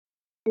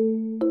Hello,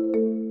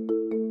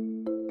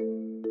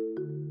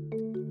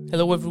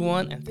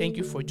 everyone, and thank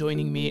you for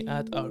joining me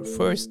at our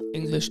first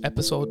English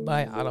episode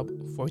by Arab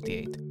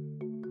 48.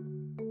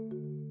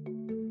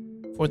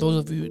 For those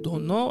of you who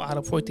don't know,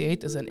 Arab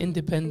 48 is an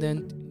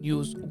independent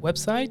news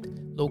website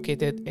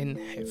located in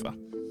Haifa.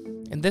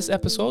 In this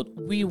episode,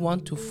 we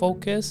want to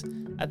focus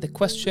at the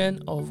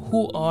question of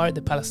who are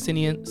the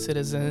Palestinian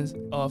citizens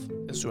of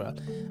Israel.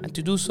 And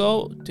to do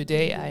so,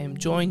 today I am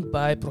joined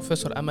by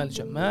Professor Amal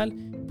Jamal,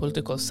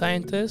 political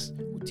scientist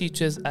who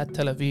teaches at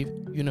Tel Aviv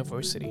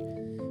University.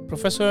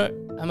 Professor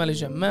Amal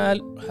Jamal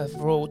has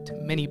wrote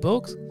many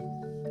books.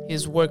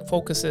 His work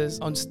focuses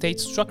on state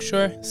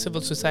structure,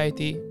 civil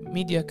society,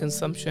 media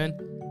consumption,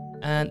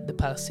 and the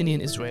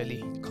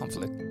Palestinian-Israeli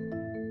conflict.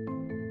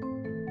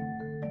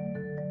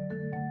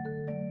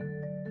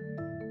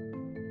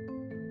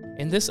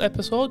 In this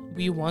episode,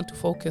 we want to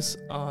focus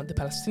on the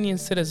Palestinian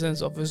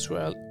citizens of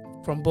Israel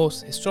from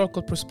both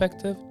historical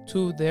perspective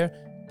to their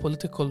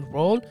political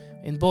role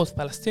in both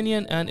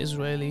Palestinian and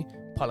Israeli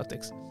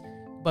politics.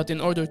 But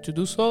in order to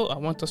do so, I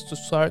want us to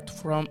start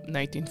from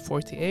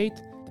 1948,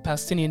 the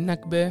Palestinian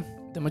Nakba.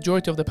 The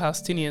majority of the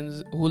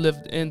Palestinians who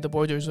lived in the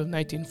borders of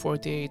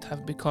 1948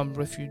 have become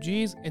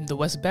refugees in the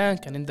West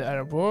Bank and in the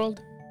Arab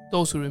world.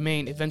 Those who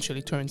remain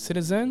eventually turn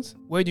citizens.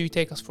 Where do you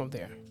take us from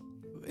there?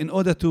 In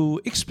order to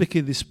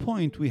explicate this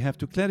point, we have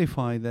to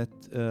clarify that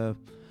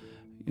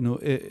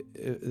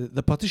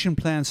the partition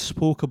plan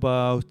spoke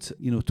about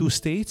two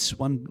states,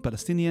 one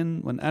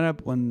Palestinian, one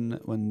Arab,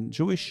 one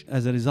Jewish.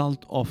 As a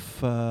result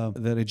of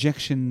the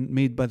rejection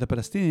made by the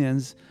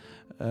Palestinians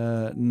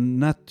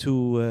not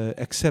to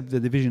accept the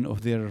division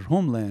of their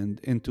homeland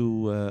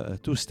into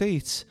two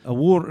states, a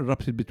war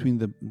erupted between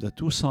the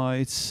two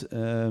sides.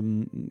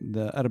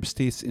 The Arab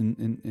states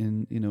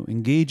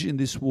engage in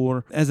this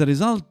war. As a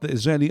result, the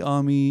Israeli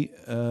army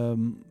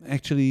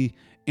actually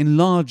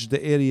enlarged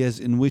the areas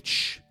in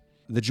which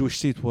the Jewish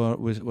state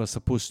was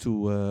supposed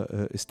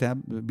to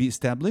be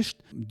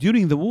established.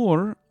 During the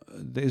war,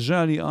 the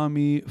Israeli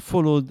army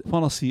followed the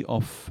policy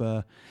of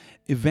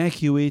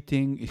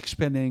evacuating,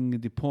 expelling,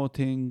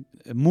 deporting,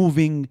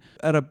 moving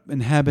Arab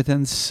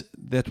inhabitants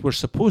that were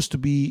supposed to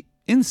be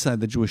inside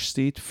the Jewish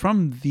state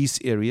from these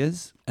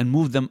areas and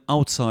move them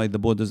outside the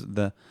borders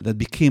that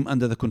became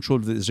under the control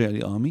of the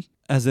Israeli army.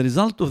 As a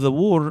result of the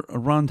war,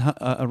 around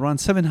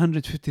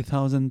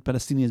 750,000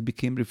 Palestinians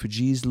became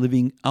refugees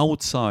living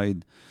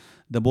outside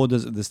the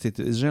borders of the State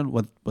of Israel,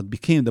 what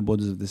became the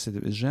borders of the State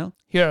of Israel.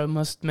 Here I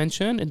must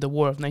mention, in the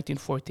war of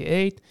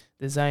 1948,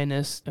 the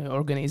Zionist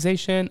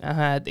organization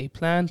had a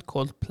plan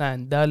called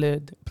Plan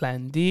Dalet,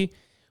 Plan D,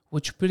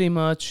 which pretty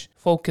much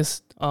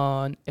focused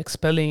on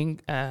expelling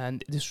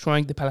and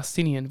destroying the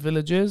Palestinian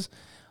villages.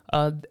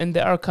 In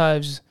the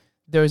archives,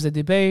 there is a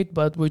debate,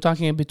 but we're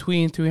talking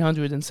between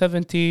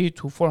 370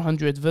 to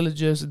 400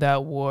 villages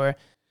that were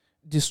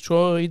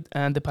destroyed,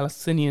 and the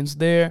Palestinians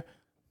there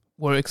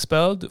were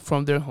expelled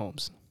from their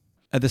homes.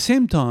 At the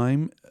same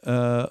time,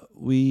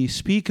 we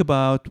speak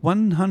about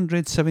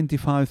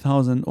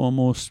 175,000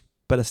 almost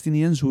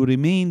Palestinians who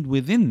remained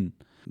within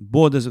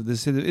borders of the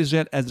State of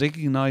Israel as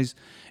recognized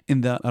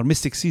in the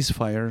armistice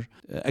ceasefire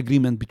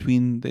agreement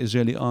between the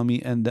Israeli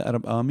army and the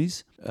Arab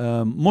armies.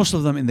 Most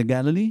of them in the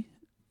Galilee,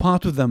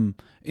 part of them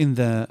in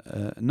the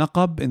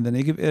Naqab, in the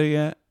Negev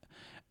area,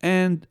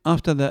 and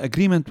after the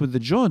agreement with the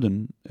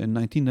Jordan in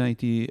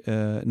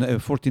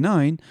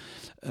 1949,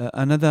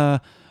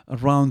 another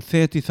around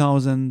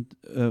 30,000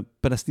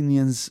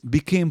 Palestinians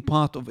became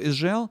part of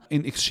Israel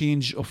in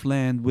exchange of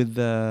land with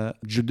the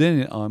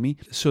Jordanian army.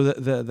 So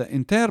the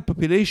entire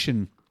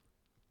population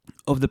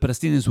of the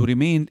Palestinians who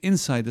remained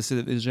inside the State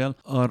of Israel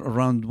are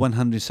around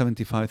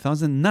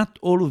 175,000. Not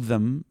all of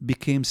them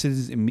became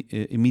citizens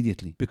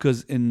immediately,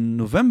 because in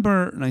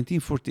November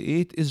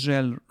 1948,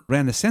 Israel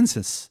ran a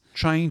census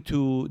trying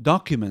to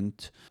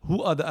document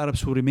who are the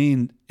Arabs who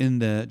remained in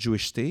the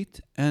Jewish state,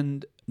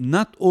 and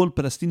not all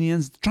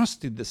Palestinians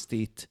trusted the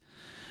state,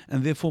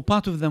 and therefore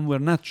part of them were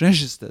not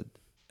registered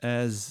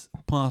as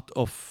part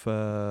of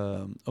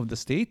the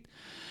state.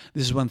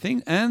 This is one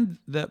thing. And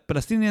the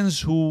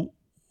Palestinians who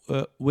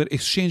were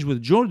exchanged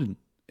with Jordan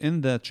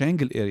in the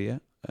Triangle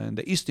area, in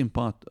the eastern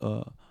part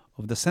of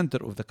the center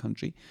of the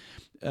country,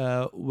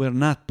 were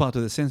not part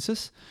of the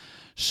census.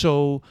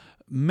 So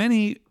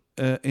many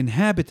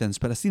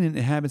Palestinian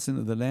inhabitants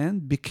of the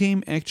land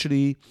became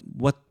actually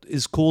what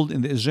is called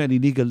in the Israeli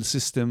legal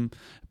system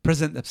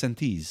present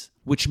absentees,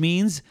 which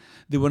means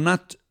they were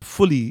not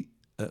fully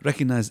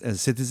recognized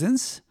as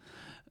citizens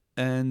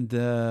and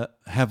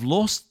have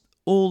lost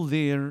all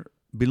their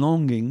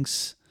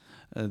belongings,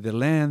 their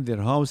land,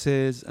 their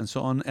houses, and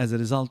so on, as a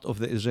result of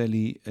the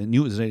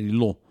new Israeli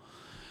law.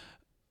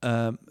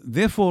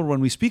 Therefore, when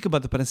we speak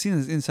about the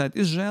Palestinians inside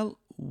Israel,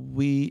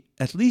 we,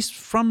 at least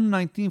from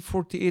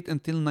 1948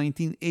 until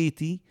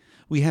 1980,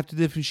 we have to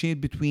differentiate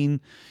between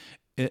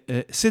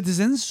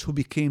citizens who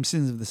became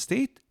citizens of the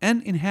state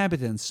and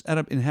inhabitants,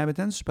 Arab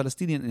inhabitants,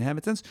 Palestinian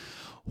inhabitants,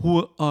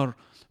 who are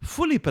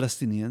fully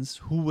Palestinians,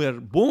 who were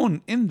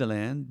born in the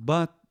land,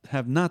 but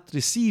have not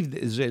received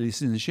the Israeli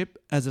citizenship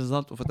as a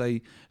result of what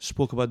I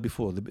spoke about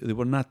before. They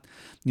were not,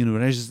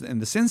 registered in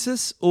the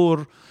census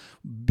or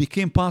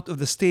became part of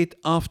the state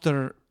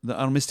after the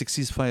armistice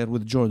ceasefire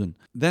with Jordan.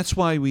 That's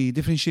why we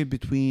differentiate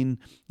between,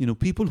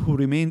 people who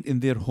remained in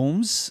their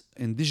homes,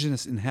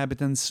 indigenous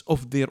inhabitants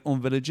of their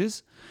own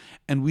villages,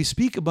 and we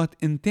speak about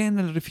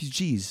internal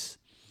refugees.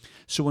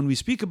 So when we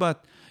speak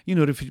about,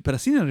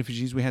 Palestinian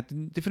refugees, we have to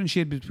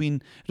differentiate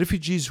between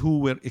refugees who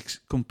were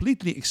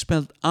completely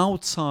expelled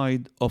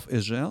outside of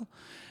Israel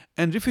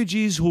and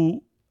refugees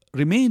who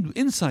remained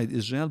inside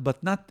Israel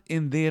but not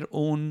in their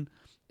own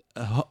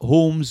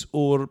homes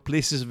or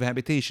places of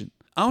habitation.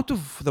 Out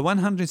of the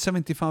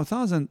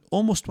 175,000,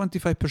 almost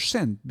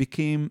 25%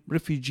 became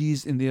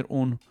refugees in their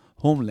own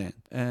homeland.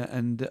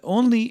 And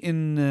only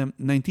in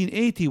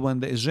 1980,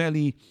 when the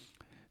Israeli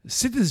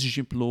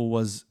citizenship law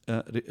was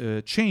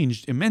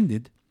changed,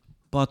 amended,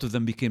 part of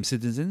them became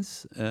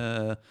citizens.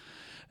 These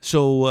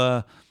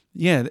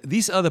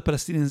are the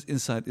Palestinians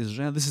inside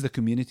Israel. This is the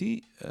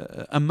community.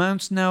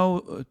 Amounts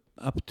now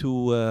up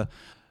to,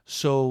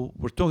 so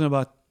we're talking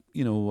about,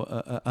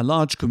 a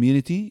large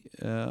community,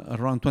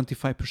 around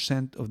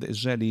 25% of the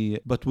Israeli,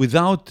 but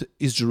without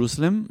East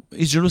Jerusalem.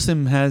 East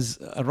Jerusalem has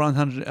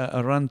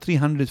around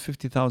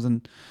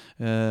 350,000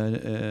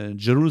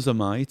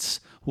 Jerusalemites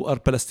who are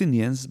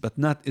Palestinians, but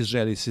not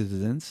Israeli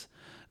citizens.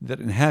 They're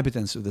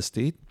inhabitants of the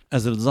state.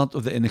 As a result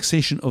of the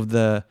annexation of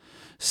the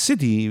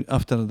city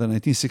after the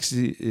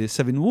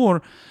 1967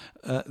 war,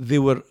 they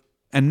were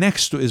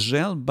annexed to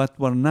Israel, but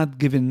were not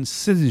given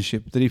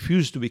citizenship. They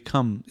refused to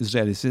become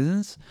Israeli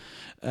citizens,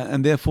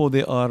 and therefore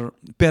they are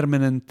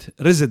permanent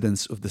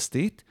residents of the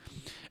state.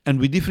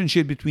 And we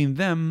differentiate between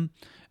them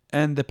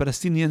and the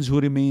Palestinians who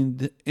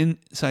remained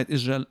inside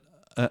Israel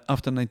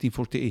after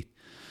 1948.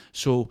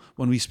 So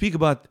when we speak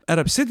about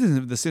Arab citizens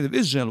of the state of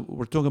Israel,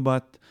 we're talking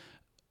about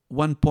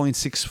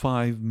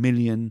 1.65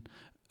 million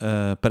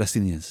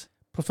Palestinians.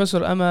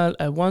 Professor Amal,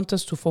 I want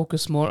us to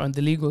focus more on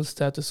the legal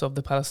status of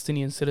the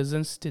Palestinian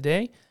citizens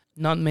today.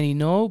 Not many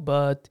know,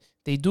 but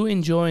they do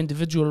enjoy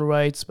individual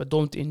rights but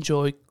don't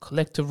enjoy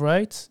collective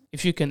rights.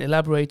 If you can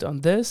elaborate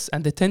on this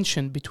and the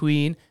tension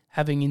between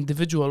having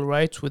individual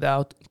rights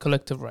without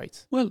collective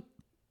rights. Well,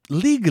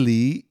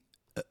 legally,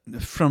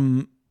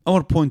 from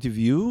our point of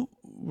view,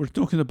 we're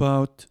talking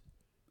about,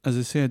 as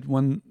I said,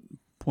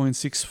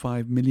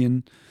 1.65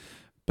 million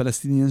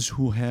Palestinians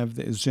who have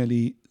the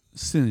Israeli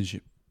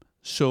citizenship.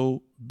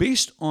 So,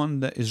 based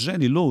on the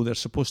Israeli law, they're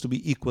supposed to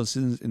be equal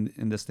citizens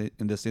in the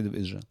state of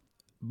Israel.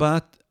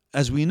 But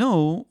as we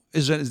know,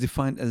 Israel is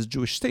defined as a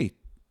Jewish state,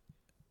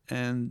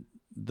 and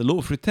the law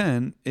of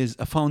return is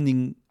a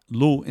founding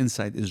law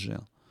inside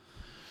Israel.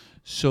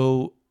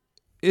 So,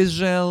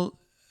 Israel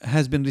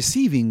has been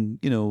receiving,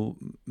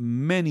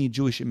 many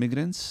Jewish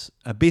immigrants,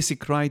 a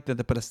basic right that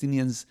the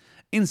Palestinians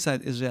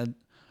inside Israel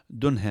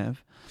don't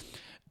have.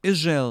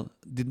 Israel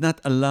did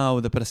not allow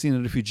the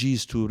Palestinian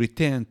refugees to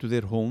return to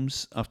their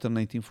homes after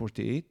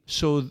 1948.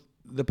 So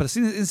the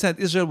Palestinians inside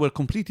Israel were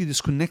completely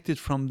disconnected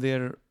from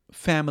their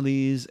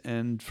families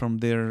and from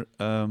their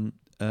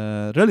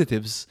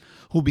relatives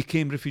who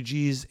became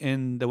refugees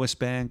in the West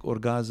Bank or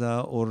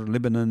Gaza or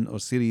Lebanon or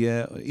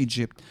Syria or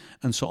Egypt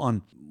and so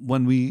on.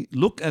 When we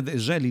look at the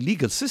Israeli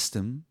legal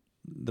system,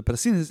 the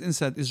Palestinians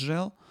inside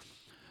Israel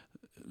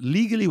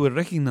legally were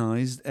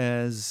recognized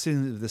as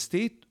citizens of the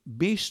state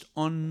based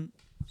on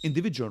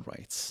individual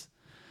rights.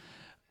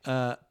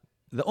 The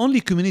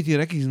only community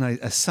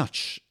recognized as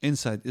such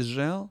inside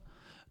Israel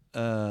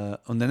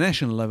on the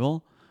national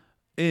level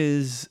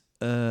is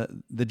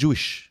the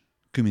Jewish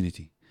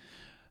community.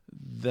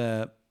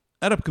 The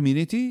Arab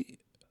community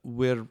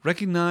were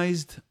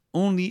recognized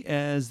only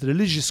as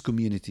religious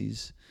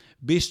communities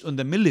based on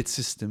the millet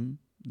system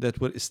that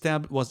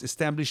was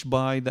established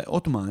by the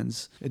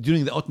Ottomans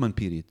during the Ottoman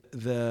period.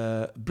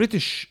 The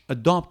British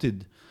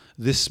adopted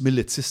this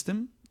millet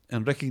system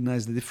and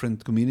recognized the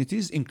different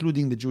communities,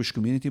 including the Jewish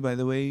community, by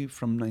the way,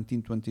 from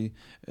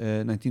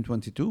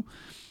 1922.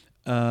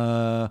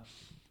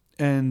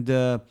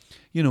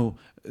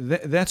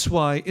 That's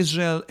why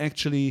Israel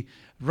actually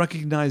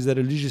recognized the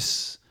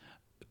religious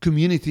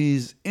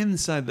communities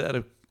inside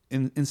the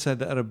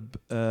Arab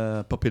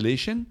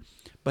population,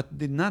 but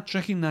did not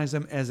recognize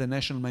them as a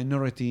national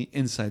minority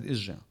inside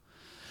Israel,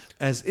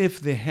 as if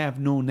they have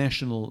no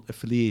national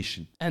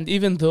affiliation. And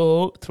even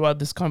though throughout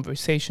this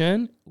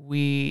conversation,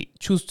 we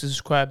choose to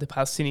describe the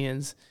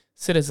Palestinians,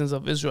 citizens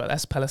of Israel,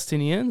 as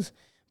Palestinians,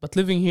 but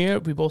living here,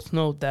 we both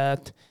know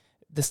that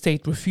the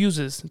state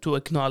refuses to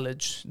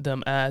acknowledge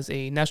them as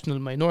a national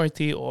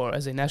minority or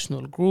as a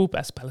national group,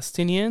 as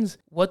Palestinians.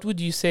 What would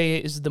you say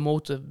is the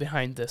motive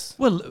behind this?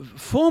 Well,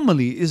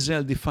 formally,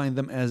 Israel defined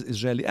them as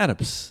Israeli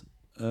Arabs.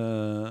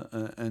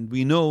 And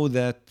we know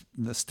that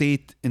the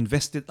state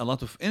invested a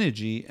lot of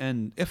energy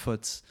and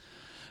efforts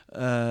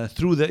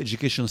through the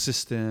educational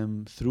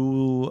system,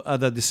 through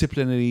other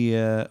disciplinary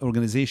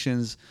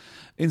organizations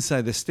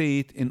inside the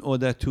state in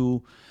order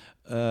to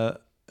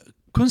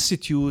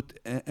constitute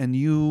a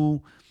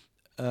new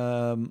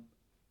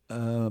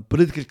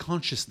political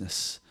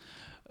consciousness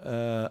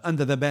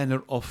under the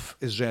banner of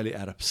Israeli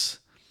Arabs.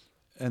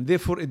 And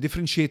therefore it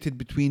differentiated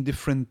between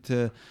different,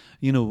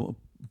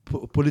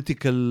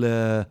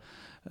 political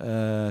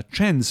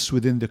trends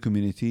within the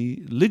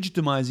community,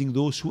 legitimizing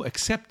those who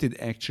accepted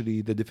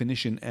actually the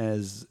definition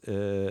as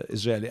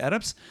Israeli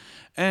Arabs,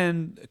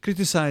 and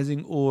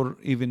criticizing or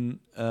even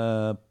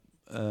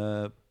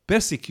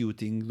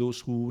persecuting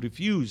those who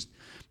refused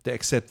to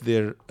accept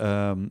their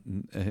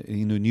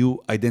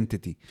new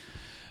identity.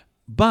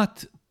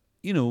 But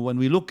when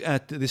we look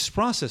at this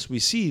process, we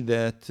see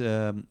that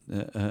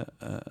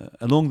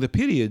along the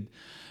period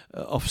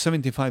of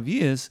 75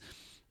 years,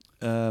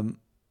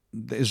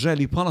 the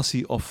Israeli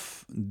policy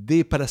of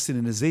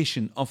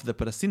de-Palestinization of the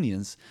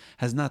Palestinians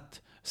has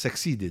not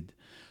succeeded.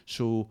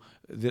 So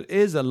there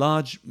is a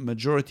large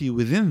majority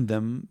within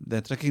them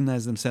that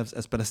recognize themselves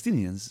as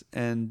Palestinians.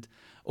 And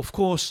of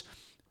course,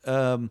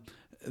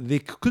 they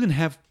couldn't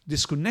have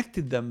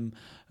disconnected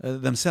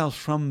themselves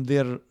from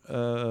their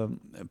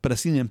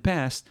Palestinian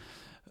past.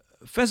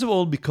 First of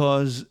all,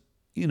 because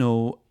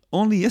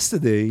only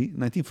yesterday,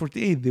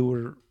 1948, they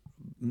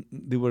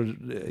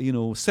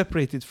were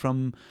separated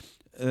from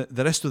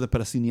the rest of the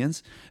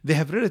Palestinians. They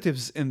have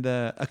relatives in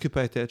the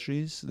occupied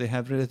territories. They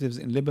have relatives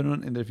in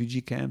Lebanon, in the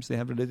refugee camps. They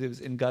have relatives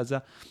in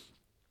Gaza,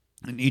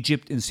 in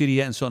Egypt, in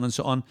Syria, and so on and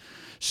so on.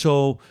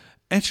 So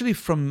actually,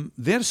 from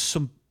their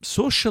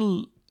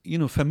social,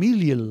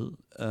 familial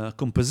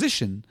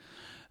composition,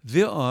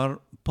 they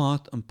are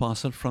part and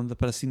parcel from the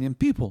Palestinian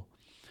people.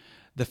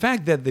 The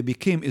fact that they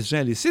became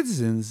Israeli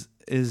citizens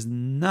is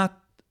not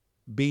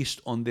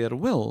based on their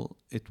will.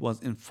 It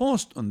was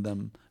enforced on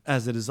them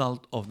as a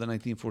result of the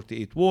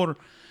 1948 war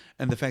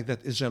and the fact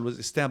that Israel was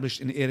established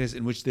in areas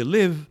in which they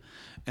live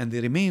and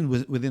they remain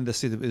within the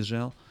state of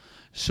Israel.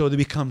 So they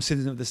become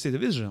citizens of the state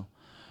of Israel.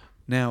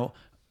 Now,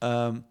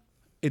 what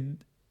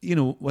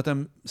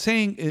I'm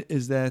saying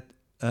is that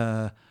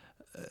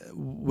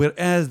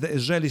whereas the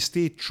Israeli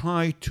state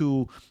tried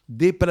to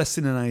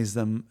de-Palestinize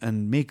them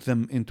and make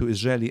them into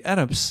Israeli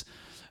Arabs,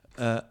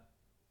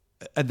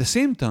 at the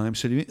same time,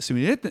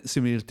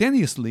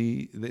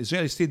 simultaneously, the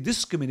Israeli state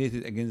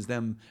discriminated against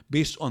them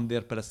based on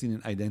their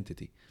Palestinian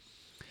identity.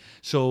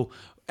 So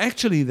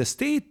actually, the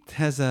state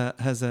has a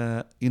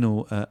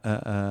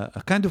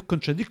kind of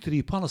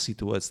contradictory policy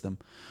towards them.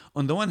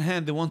 On the one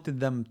hand, they wanted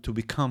them to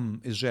become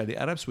Israeli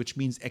Arabs, which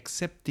means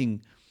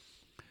accepting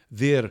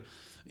their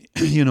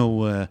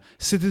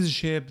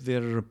citizenship,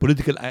 their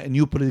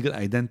new political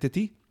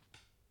identity.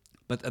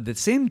 But at the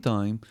same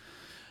time,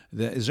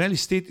 the Israeli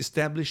state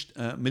established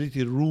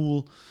military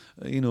rule,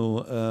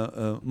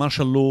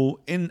 martial law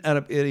in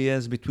Arab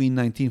areas between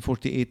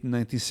 1948 and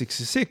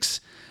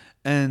 1966,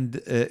 and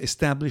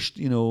established,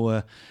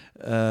 the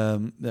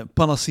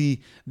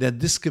policy that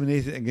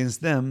discriminated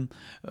against them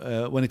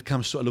when it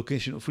comes to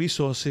allocation of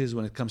resources,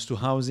 when it comes to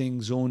housing,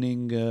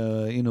 zoning,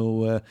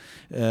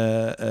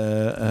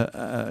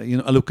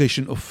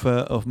 allocation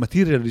of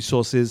material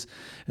resources,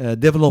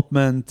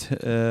 development,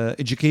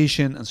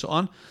 education, and so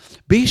on,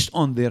 based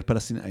on their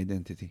Palestinian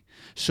identity.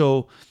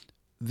 So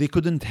they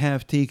couldn't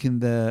have taken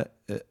the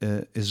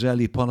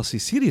Israeli policy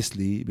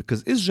seriously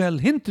because Israel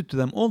hinted to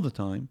them all the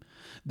time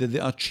that they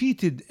are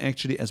treated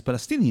actually as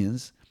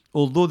Palestinians,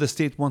 although the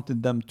state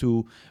wanted them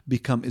to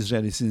become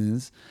Israeli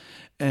citizens.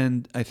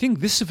 And I think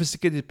this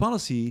sophisticated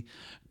policy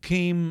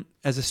came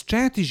as a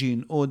strategy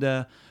in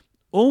order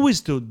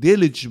always to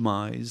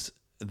delegitimize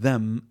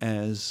them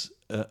as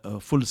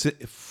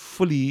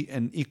fully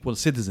and equal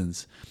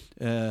citizens.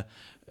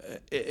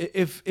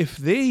 If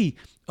they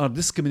are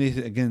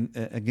discriminated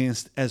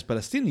against as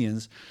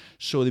Palestinians,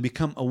 so they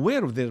become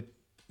aware of their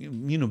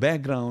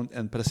background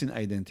and Palestinian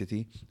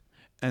identity,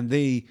 and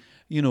they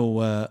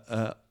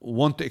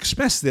want to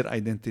express their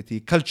identity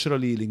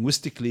culturally,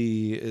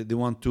 linguistically. They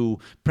want to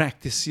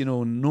practice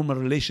normal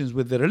relations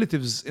with their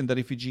relatives in the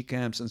refugee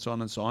camps and so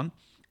on and so on.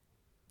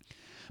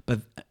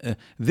 But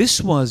this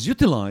was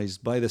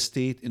utilized by the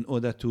state in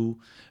order to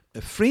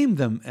frame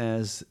them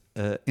as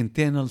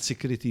internal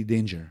security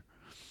danger,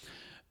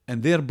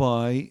 and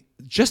thereby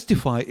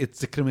justify its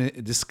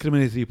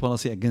discriminatory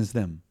policy against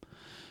them.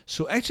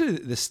 So actually,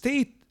 the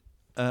state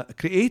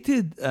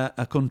created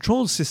a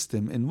control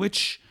system in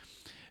which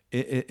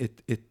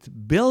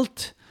it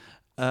built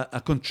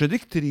a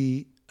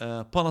contradictory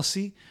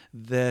policy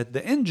that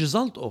the end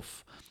result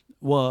of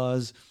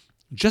was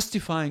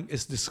justifying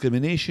its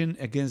discrimination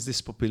against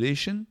this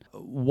population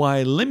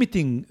while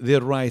limiting their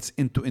rights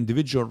into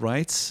individual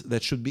rights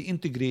that should be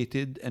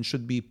integrated and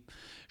should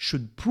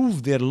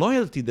prove their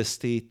loyalty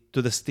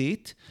to the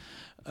state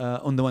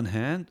on the one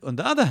hand. On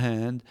the other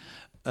hand,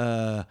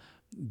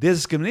 their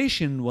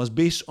discrimination was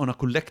based on a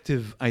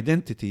collective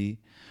identity,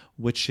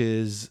 which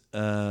is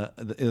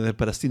the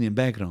Palestinian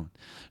background.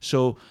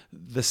 So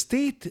the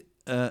state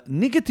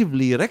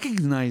negatively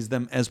recognized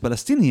them as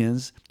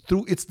Palestinians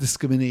through its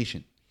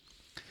discrimination,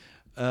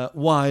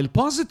 while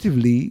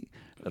positively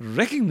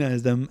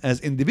recognize them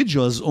as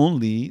individuals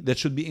only that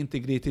should be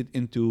integrated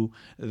into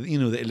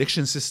the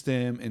election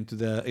system, into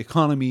the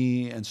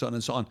economy, and so on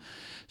and so on.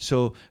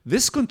 So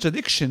this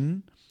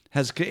contradiction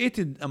has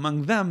created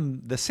among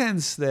them the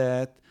sense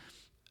that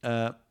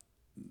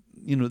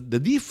the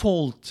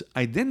default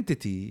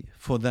identity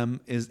for them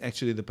is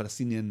actually the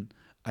Palestinian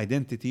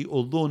identity,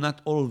 although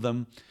not all of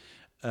them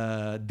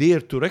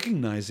dare to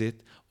recognize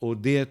it or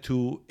dare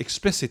to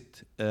express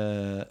it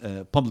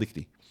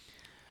publicly.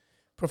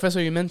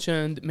 Professor, you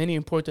mentioned many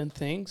important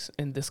things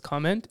in this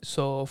comment.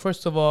 So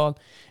first of all,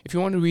 if you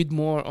want to read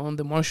more on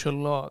the martial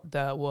law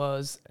that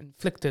was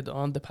inflicted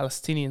on the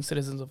Palestinian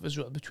citizens of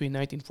Israel between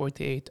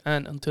 1948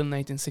 and until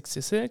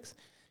 1966,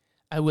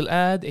 I will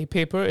add a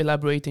paper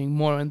elaborating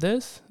more on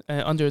this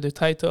under the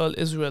title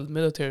Israel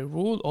Military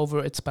Rule Over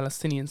Its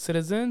Palestinian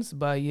Citizens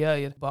by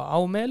Yair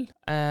Ba'aumel,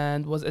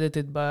 and was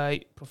edited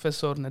by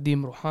Professor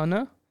Nadim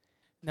Rouhana.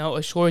 Now,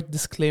 a short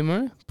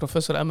disclaimer.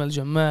 Professor Amal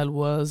Jamal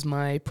was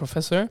my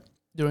professor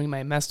during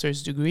my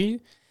master's degree,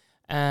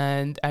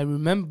 and I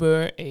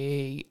remember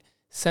a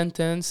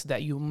sentence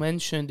that you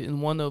mentioned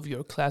in one of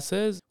your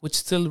classes, which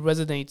still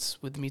resonates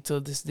with me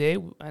till this day,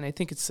 and I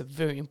think it's a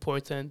very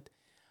important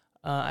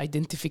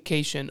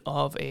identification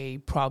of a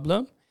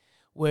problem,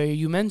 where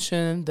you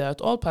mentioned that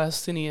all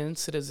Palestinian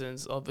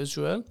citizens of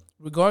Israel,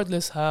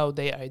 regardless how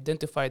they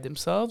identify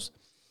themselves,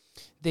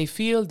 they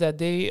feel that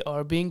they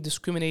are being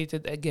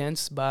discriminated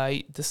against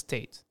by the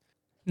state.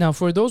 Now,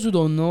 for those who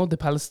don't know, the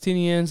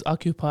Palestinians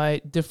occupy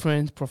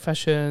different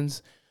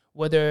professions,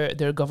 whether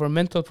they're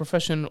governmental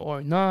profession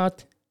or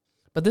not.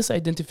 But this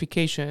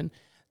identification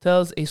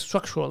tells a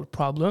structural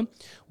problem.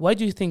 Why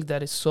do you think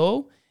that is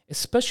so?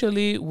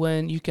 Especially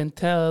when you can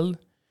tell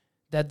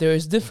that there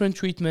is different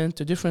treatment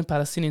to different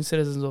Palestinian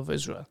citizens of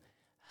Israel.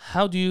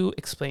 How do you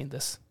explain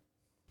this?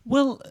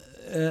 Well,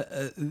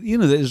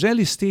 the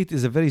Israeli state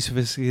is a very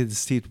sophisticated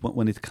state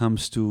when it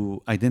comes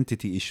to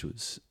identity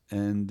issues.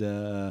 And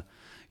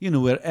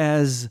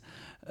whereas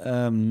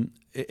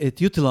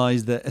it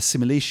utilized the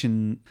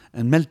assimilation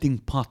and melting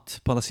pot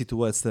policy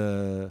towards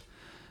the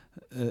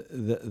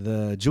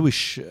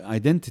Jewish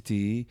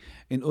identity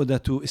in order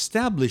to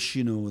establish,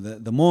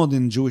 the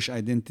modern Jewish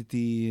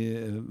identity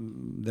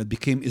that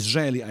became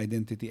Israeli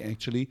identity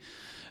actually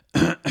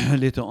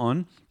later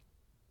on.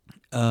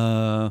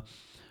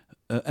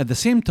 At the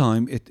same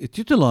time, it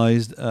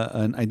utilized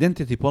an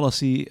identity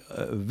policy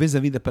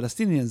vis-a-vis the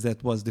Palestinians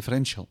that was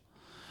differential.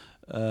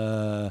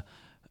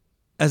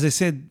 As I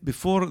said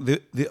before,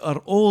 they are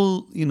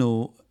all, in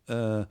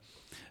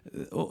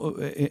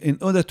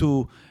order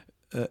to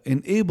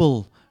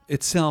enable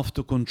itself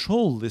to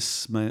control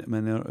this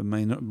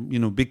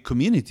big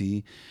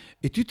community,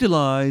 it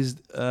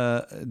utilized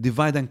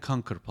divide and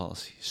conquer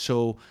policy.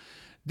 So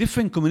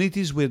different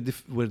communities were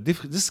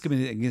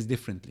discriminated against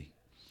differently.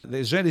 The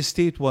Israeli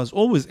state was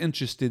always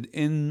interested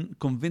in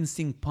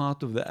convincing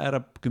part of the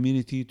Arab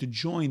community to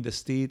join the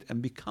state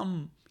and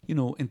become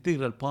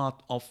integral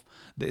part of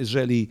the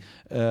Israeli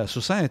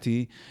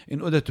society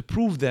in order to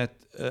prove that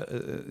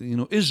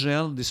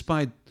Israel,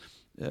 despite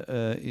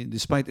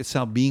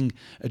itself being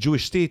a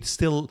Jewish state,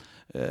 still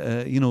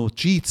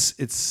treats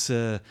its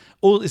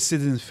all its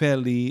citizens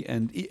fairly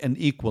and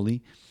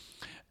equally,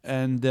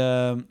 and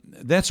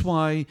that's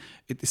why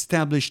it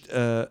established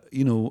a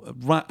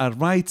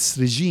rights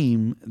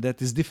regime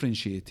that is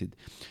differentiated.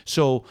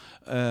 So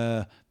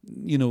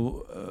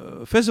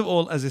first of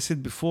all, as I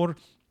said before,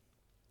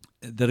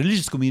 the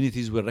religious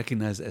communities were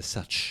recognized as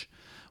such,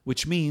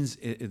 which means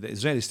the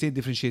Israeli state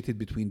differentiated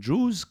between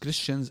Jews,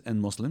 Christians, and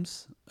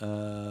Muslims,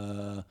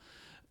 and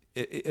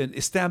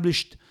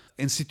established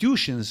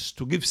institutions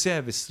to give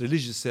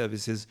religious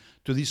services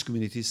to these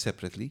communities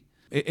separately.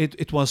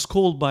 It was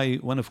called by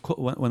one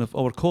of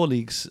our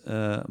colleagues,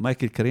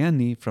 Michael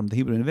Kariani from the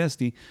Hebrew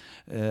University,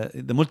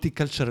 the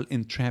multicultural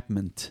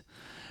entrapment.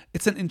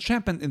 It's an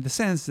entrapment in the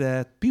sense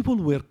that people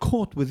were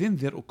caught within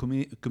their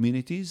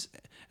communities,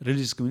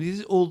 religious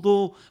communities,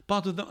 although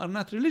part of them are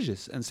not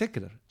religious and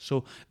secular.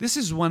 So this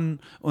is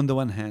one on the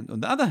one hand. On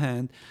the other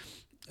hand,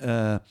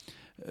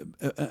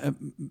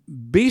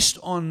 based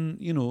on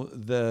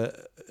the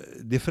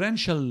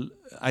differential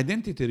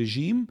identity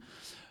regime,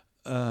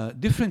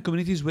 different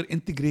communities were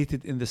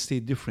integrated in the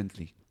state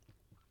differently.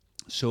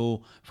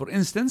 So, for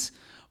instance,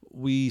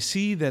 we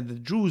see that the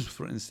Jews,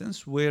 for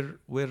instance, were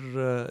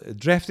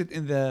drafted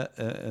in the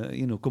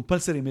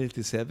compulsory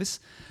military service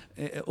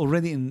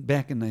already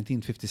back in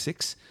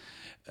 1956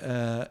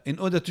 in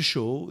order to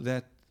show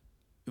that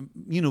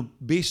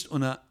based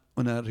on a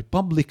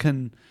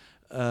Republican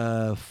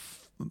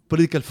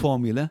political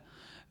formula,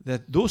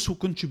 that those who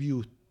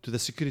contribute to the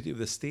security of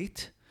the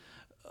state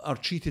are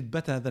treated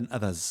better than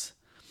others.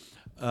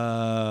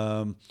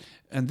 And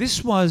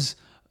this was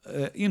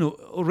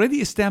already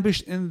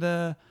established in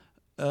the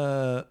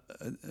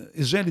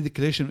Israeli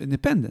Declaration of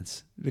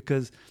Independence,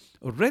 because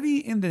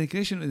already in the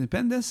Declaration of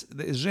Independence,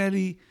 the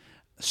Israeli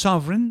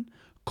sovereign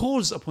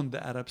calls upon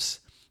the Arabs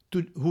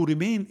who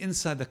remain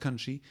inside the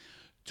country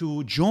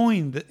to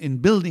join in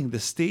building the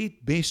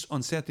state based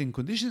on certain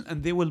conditions,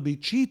 and they will be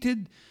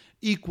treated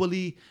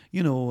equally,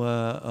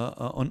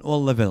 on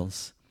all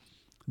levels.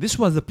 This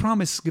was the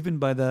promise given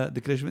by the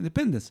Declaration of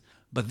Independence.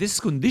 But this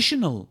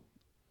conditional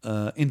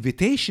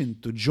invitation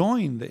to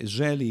join the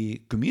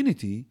Israeli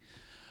community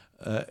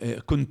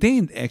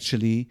contained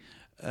actually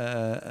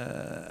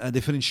a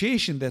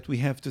differentiation that we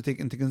have to take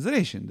into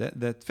consideration.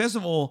 That first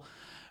of all,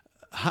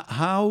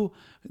 how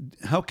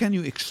can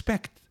you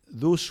expect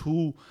those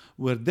who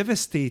were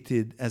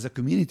devastated as a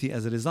community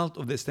as a result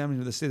of the establishment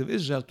of the State of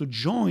Israel to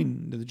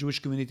join the Jewish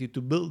community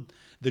to build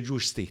the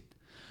Jewish state?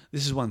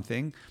 This is one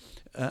thing.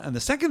 And the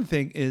second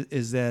thing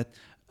is that,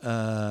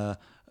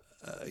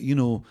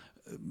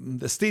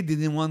 the state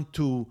didn't want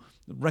to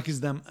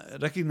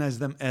recognize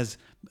them as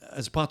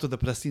part of the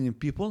Palestinian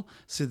people,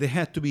 so they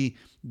had to be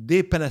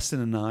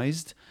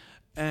de-Palestinized,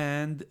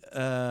 and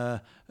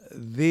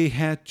they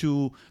had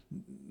to,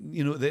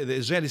 the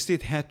Israeli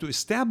state had to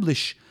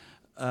establish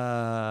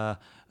a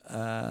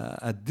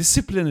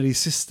disciplinary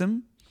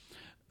system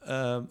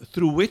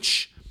through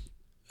which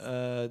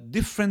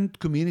different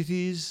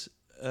communities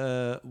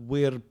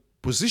were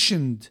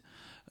positioned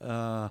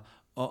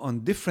on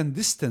different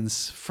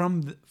distance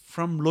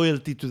from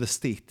loyalty to the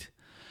state.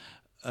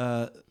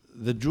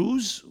 The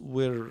Jews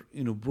were,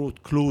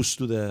 brought close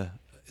to the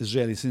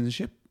Israeli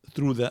citizenship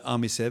through the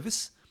army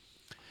service.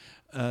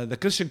 The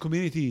Christian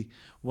community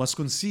was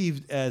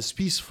conceived as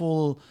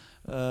peaceful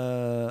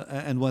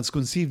and was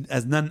conceived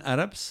as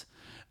non-Arabs,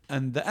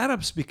 and the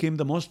Arabs became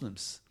the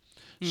Muslims.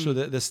 So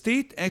the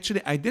state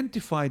actually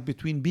identified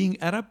between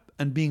being Arab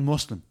and being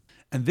Muslim,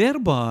 and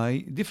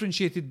thereby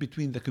differentiated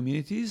between the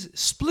communities,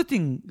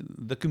 splitting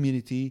the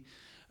community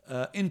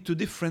into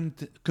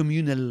different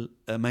communal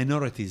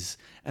minorities.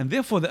 And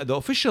therefore, the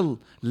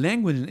official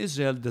language in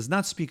Israel does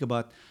not speak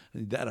about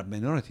the Arab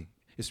minority.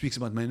 It speaks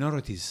about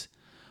minorities.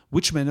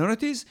 Which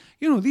minorities?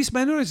 These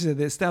minorities that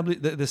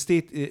the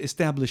state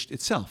established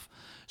itself.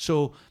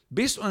 So,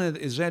 based on an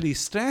Israeli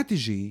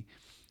strategy,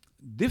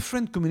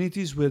 different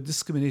communities were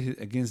discriminated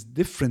against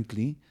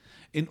differently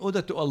in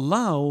order to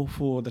allow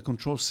for the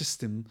control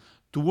system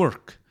to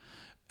work,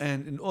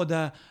 and in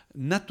order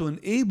not to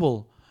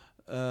enable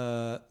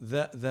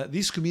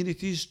these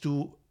communities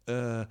to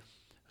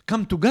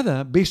come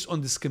together based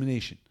on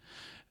discrimination.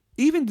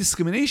 Even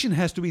discrimination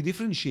has to be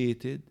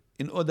differentiated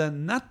in order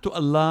not to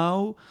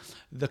allow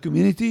the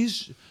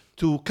communities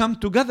to come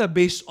together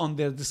based on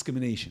their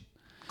discrimination.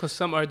 Because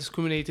some are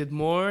discriminated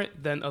more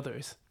than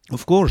others.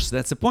 Of course,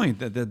 that's the point.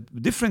 That the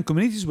different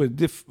communities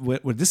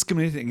were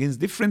discriminated against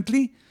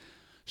differently,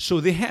 so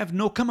they have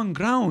no common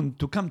ground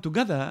to come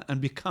together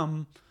and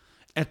become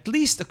at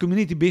least a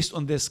community based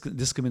on this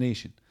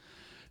discrimination.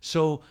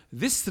 So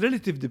this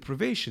relative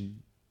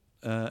deprivation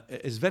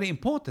is very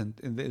important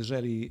in the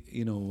Israeli,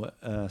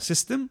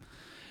 system,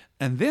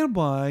 and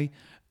thereby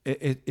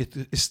it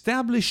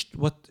established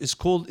what is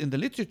called in the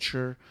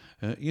literature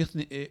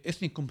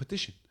ethnic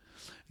competition.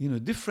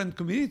 Different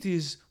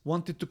communities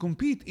wanted to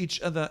compete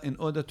each other in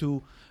order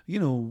to,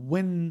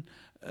 win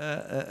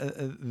as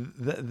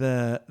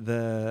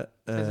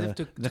if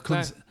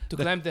to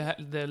climb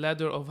the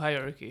ladder of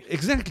hierarchy.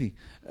 Exactly.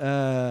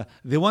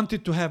 They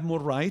wanted to have more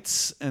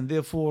rights, and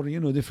therefore,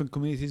 different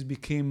communities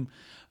became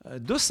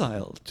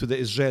docile to the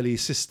Israeli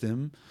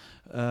system,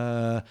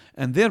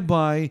 and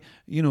thereby,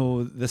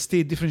 the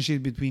state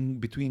differentiated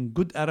between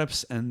good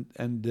Arabs and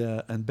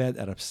bad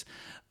Arabs.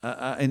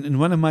 In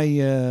one of my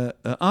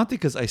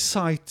articles, I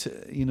cite,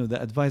 the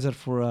advisor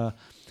for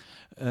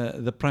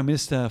the Prime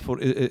Minister for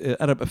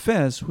Arab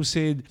Affairs, who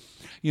said,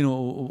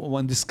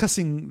 when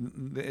discussing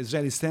the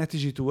Israeli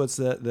strategy towards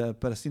the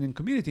Palestinian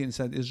community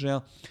inside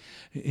Israel,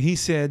 he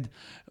said,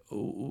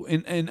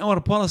 in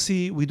our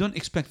policy, we don't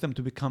expect them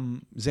to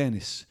become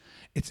Zionists.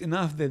 It's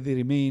enough that they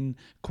remain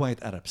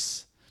quiet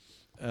Arabs,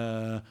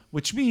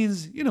 which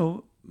means,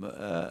 the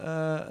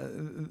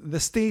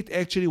state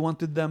actually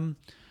wanted them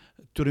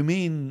to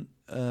remain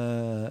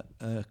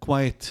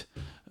quiet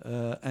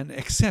and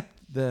accept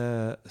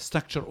the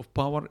structure of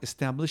power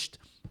established,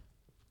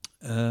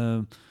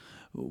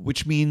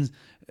 which means,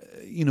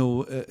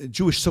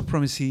 Jewish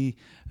supremacy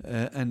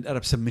and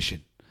Arab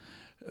submission.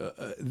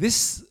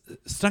 This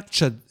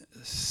structured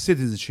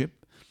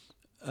citizenship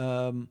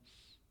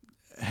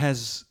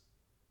has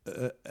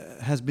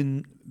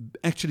been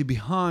actually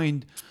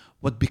behind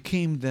what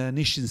became the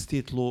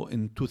nation-state law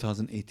in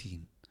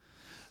 2018.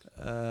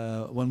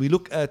 When we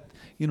look at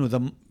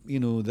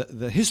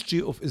the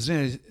history of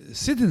Israeli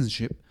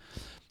citizenship,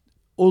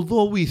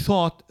 although we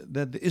thought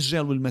that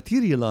Israel will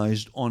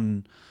materialize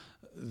on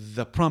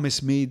the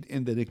promise made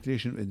in the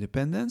Declaration of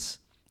Independence,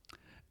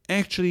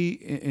 actually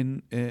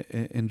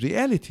in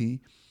reality,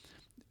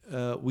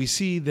 we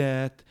see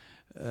that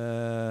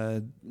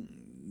in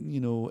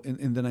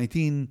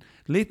the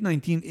late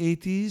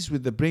 1980s,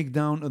 with the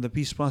breakdown of the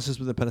peace process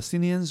with the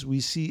Palestinians, we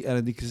see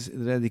a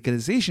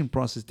radicalization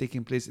process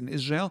taking place in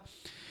Israel,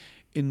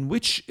 in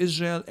which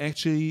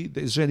the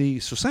Israeli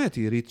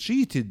society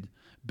retreated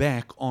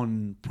back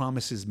on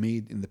promises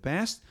made in the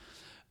past,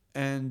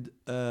 and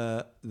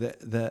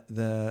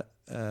the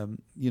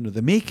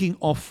making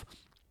of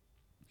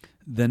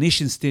the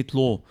nation-state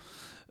law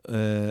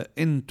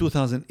in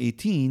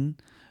 2018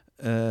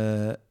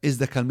 is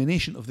the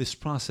culmination of this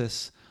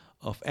process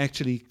of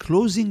actually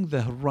closing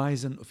the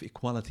horizon of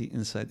equality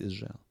inside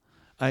Israel.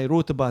 I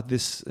wrote about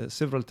this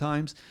several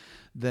times,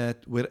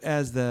 that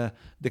whereas the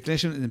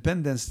Declaration of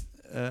Independence,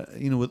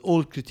 with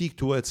all critique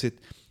towards it,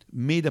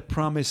 made a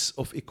promise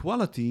of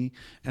equality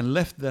and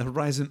left the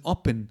horizon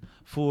open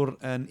for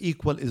an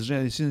equal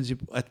Israeli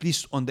citizenship, at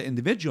least on the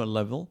individual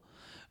level.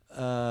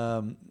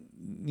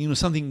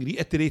 Something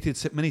reiterated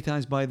many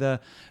times by the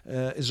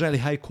Israeli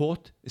High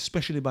Court,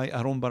 especially by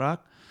Aaron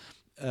Barak,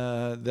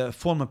 the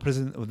former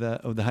president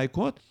of the High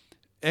Court.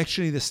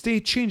 Actually, the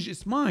state changed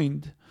its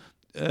mind,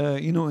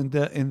 with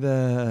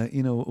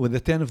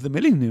the turn of the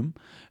millennium,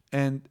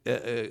 and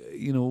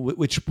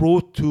which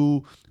brought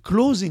to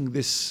closing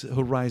this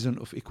horizon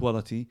of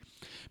equality,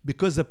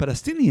 because the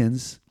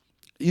Palestinians,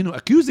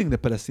 accusing the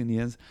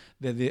Palestinians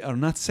that they are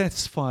not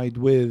satisfied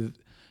with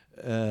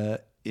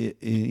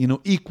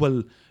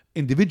equal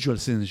individual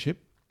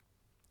citizenship,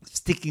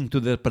 sticking to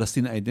their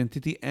Palestinian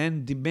identity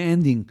and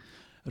demanding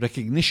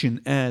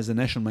recognition as a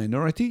national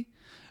minority,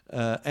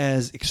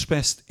 as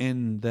expressed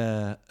in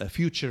the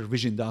future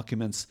vision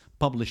documents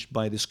published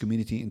by this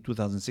community in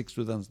 2006,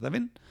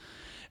 2007.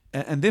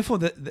 And therefore,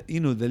 the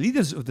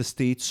leaders of the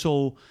state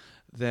saw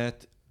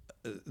that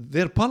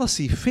their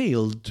policy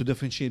failed to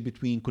differentiate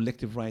between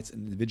collective rights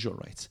and individual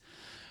rights.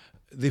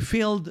 They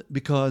failed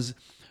because,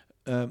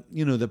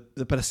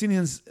 the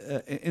Palestinians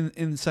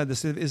inside the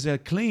state of Israel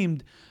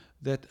claimed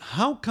that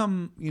how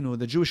come,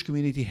 the Jewish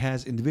community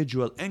has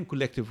individual and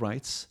collective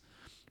rights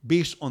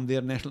based on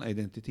their national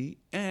identity,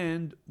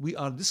 and we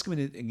are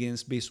discriminated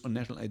against based on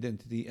national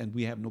identity, and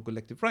we have no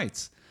collective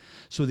rights.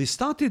 So they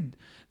started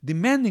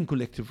demanding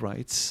collective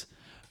rights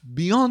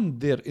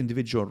beyond their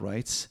individual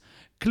rights,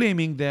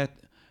 claiming that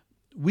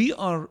we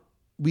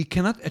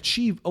cannot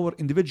achieve our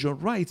individual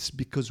rights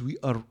because we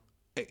are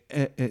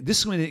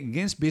discriminated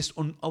against based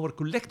on our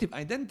collective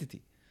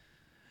identity.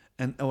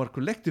 And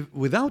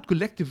without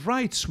collective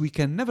rights, we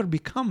can never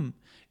become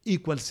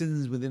equal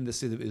citizens within the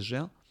state of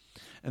Israel.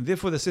 And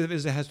therefore, the state of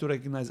Israel has to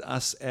recognize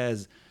us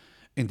as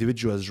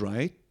individuals,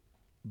 right,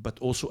 but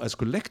also as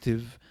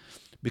collective,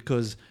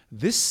 because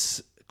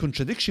this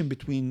contradiction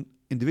between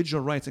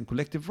individual rights and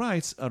collective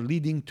rights are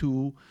leading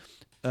to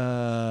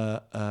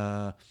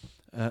a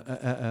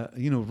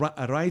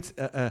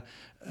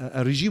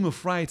regime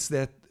of rights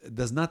that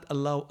does not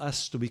allow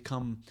us to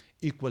become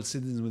equal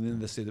citizens within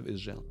the state of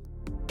Israel.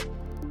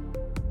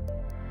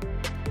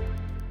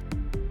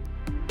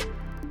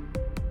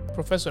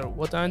 Professor,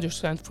 what I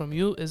understand from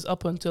you is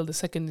up until the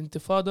Second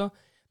Intifada,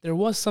 there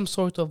was some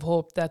sort of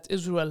hope that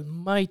Israel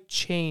might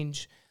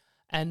change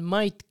and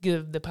might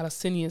give the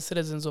Palestinian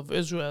citizens of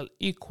Israel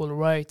equal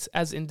rights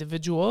as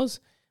individuals.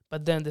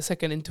 But then the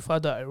Second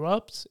Intifada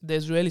erupts. The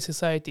Israeli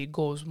society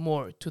goes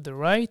more to the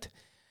right.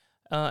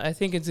 I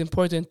think it's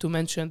important to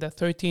mention that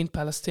 13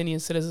 Palestinian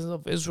citizens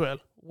of Israel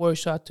were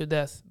shot to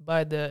death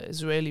by the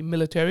Israeli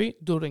military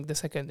during the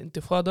Second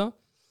Intifada.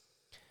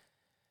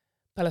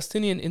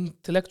 Palestinian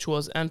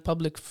intellectuals and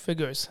public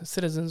figures,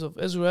 citizens of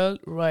Israel,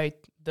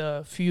 write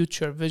the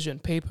future vision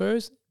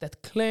papers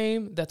that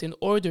claim that in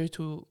order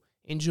to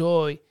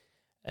enjoy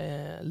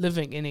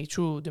living in a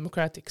true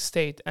democratic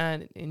state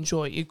and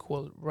enjoy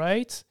equal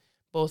rights,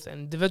 both at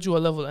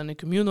individual level and a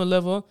communal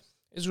level,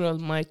 Israel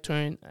might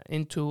turn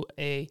into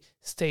a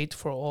state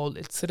for all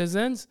its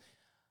citizens.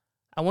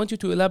 I want you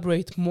to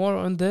elaborate more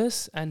on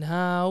this and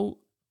how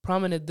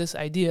prominent this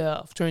idea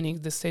of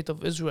turning the state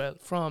of Israel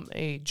from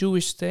a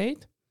Jewish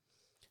state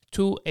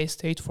to a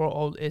state for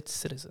all its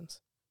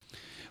citizens.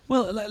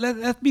 Well,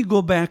 let me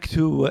go back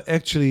to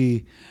after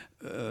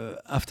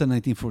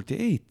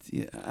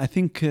 1948. I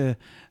think the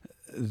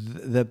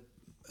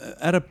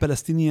Arab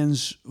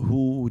Palestinians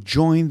who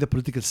joined the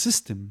political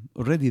system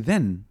already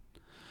then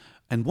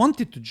and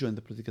wanted to join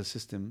the political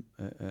system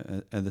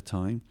at the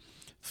time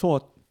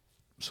thought,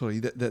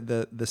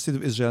 the state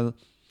of Israel,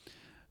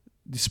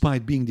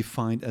 despite being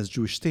defined as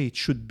Jewish state,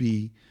 should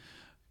be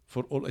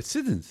for all its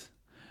citizens.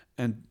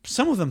 And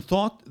some of them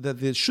thought that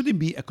there shouldn't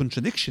be a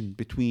contradiction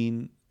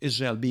between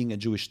Israel being a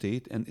Jewish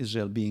state and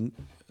Israel being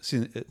a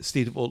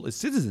state of all its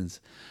citizens,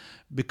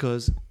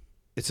 because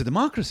it's a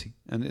democracy,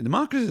 and a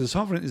democracy, the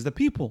sovereign is the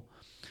people.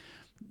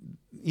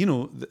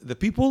 The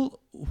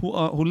people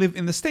who live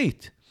in the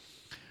state.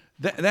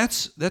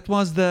 That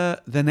was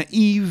the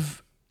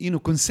naive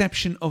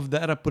conception of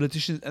the Arab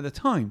politicians at the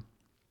time.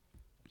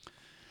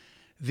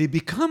 They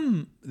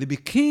became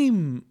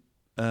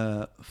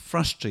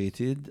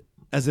frustrated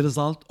as a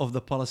result of the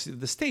policy of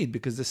the state,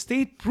 because the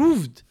state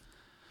proved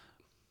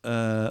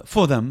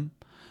for them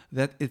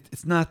that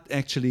it's not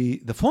actually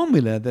the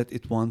formula that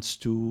it wants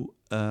to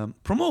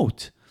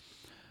promote.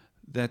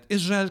 That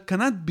Israel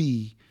cannot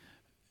be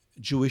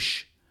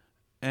Jewish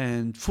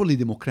and fully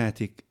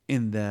democratic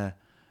in the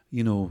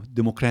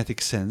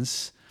democratic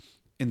sense,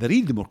 in the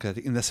real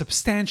democratic, in the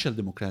substantial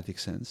democratic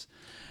sense,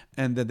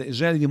 and that the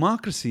Israeli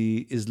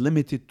democracy is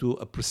limited to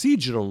a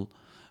procedural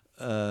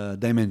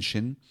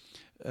dimension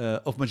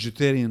of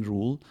majoritarian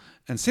rule.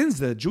 And since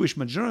the Jewish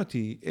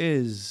majority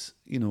is,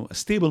 a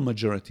stable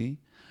majority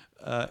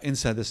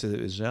inside the state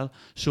of Israel,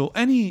 so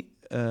any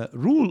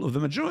rule of the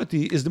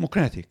majority is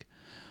democratic,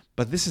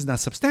 but this is not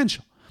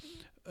substantial.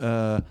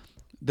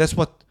 That's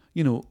what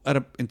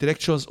Arab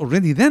intellectuals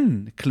already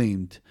then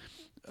claimed.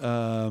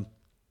 The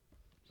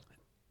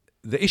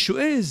issue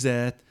is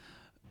that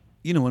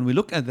when we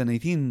look at the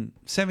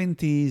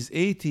 1970s,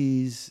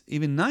 80s,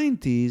 even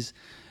 90s,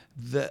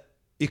 the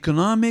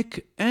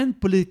economic and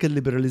political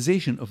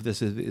liberalization of the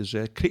state of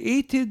Israel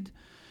created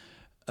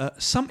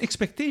some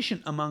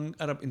expectation among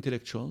Arab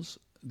intellectuals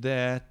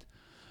that,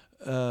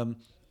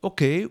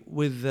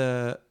 with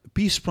the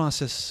peace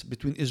process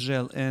between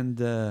Israel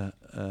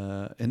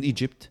and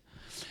Egypt,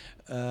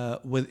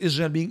 with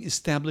Israel being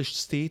established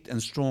state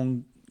and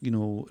strong,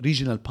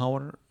 regional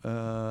power,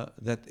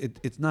 that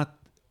it's not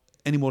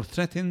anymore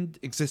threatened,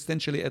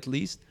 existentially at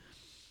least,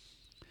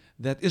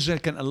 that Israel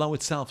can allow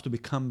itself to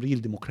become real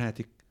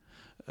democratic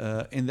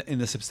in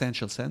the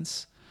substantial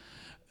sense.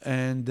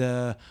 And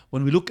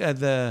when we look at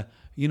the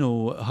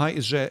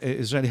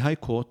Israeli High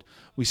Court,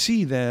 we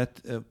see that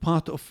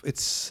part of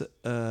its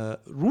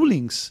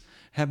rulings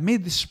have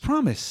made this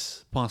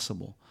promise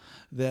possible,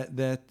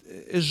 that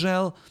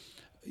Israel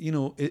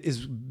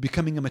is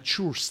becoming a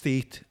mature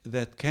state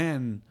that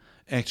can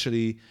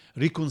actually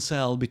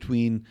reconcile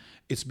between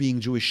its being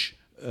Jewish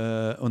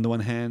on the one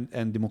hand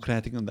and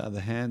democratic on the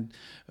other hand,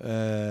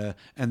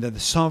 and that the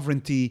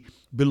sovereignty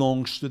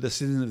belongs to the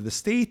citizen of the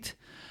state,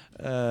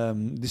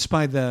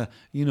 despite the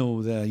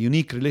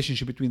unique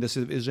relationship between the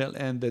state of Israel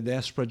and the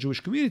diaspora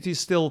Jewish community.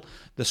 Still,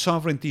 the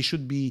sovereignty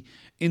should be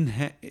in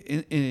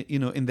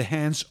the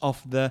hands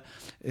of the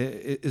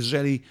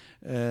Israeli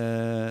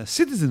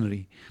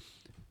citizenry.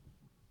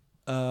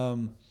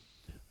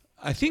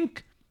 I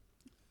think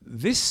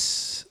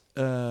this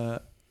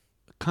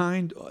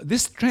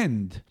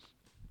trend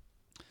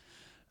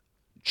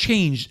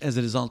changed as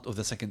a result of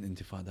the Second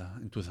Intifada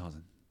in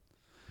 2000.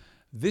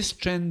 This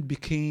trend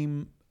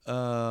became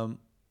an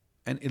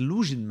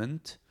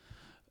illusionment,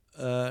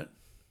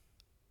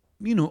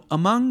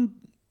 among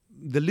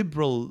the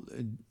liberal,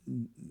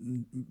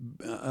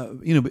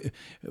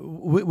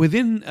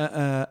 within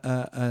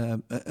a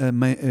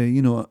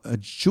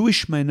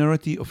Jewish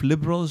minority of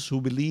liberals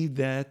who believe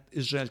that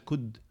Israel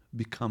could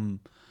become,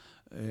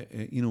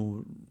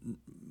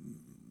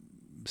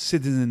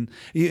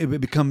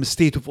 become a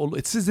state of all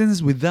its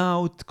citizens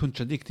without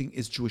contradicting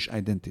its Jewish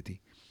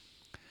identity.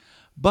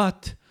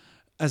 But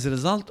as a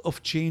result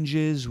of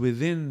changes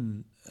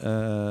within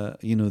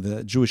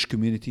the Jewish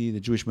community, the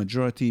Jewish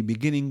majority,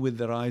 beginning with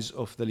the rise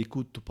of the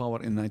Likud to power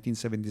in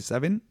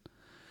 1977,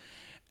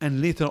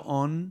 and later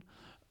on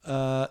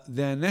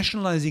the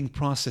nationalizing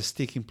process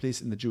taking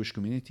place in the Jewish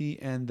community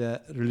and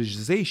the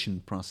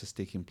religiousization process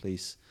taking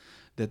place,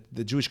 that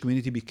the Jewish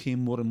community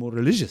became more and more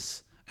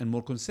religious and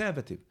more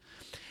conservative.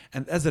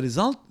 And as a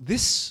result,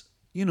 this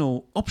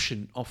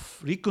option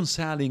of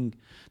reconciling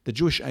the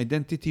Jewish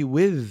identity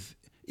with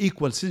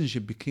equal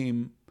citizenship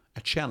became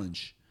a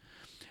challenge.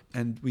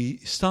 And we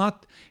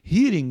start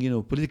hearing,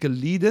 political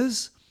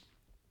leaders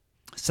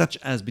such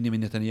as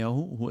Benjamin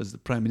Netanyahu, who was the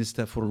prime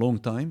minister for a long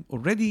time,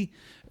 already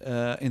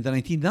in the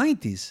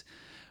 1990s,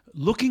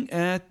 looking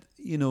at,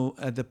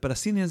 at the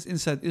Palestinians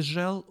inside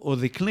Israel, or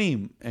they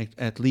claim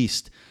at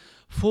least,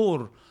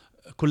 for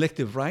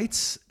collective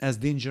rights as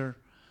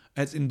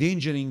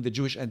endangering the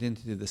Jewish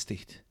identity of the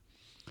state.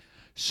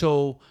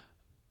 So,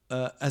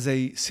 as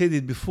I said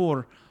it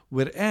before,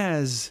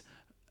 whereas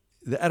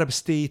the Arab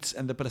states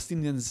and the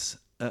Palestinians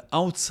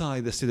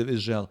outside the state of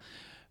Israel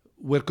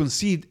were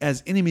conceived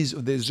as enemies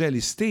of the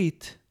Israeli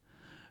state,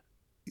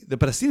 the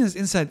Palestinians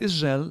inside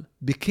Israel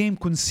became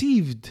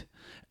conceived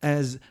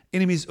as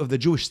enemies of the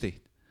Jewish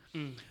state.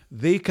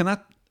 They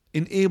cannot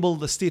enable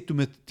the state to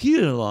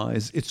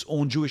materialize its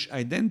own Jewish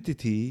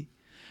identity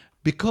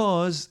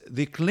because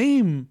they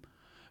claim,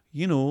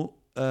 to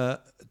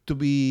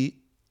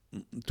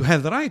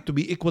have the right to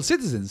be equal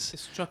citizens. A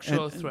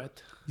structural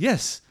threat.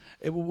 Yes,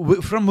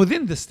 from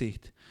within the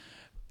state.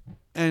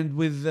 And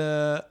with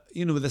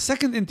the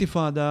Second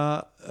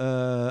Intifada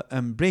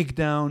and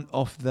breakdown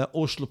of the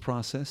Oslo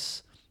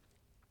process,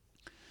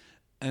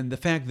 and the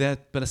fact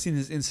that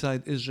Palestinians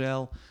inside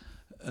Israel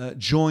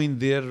joined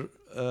their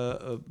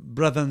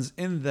brothers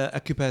in the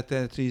occupied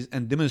territories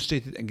and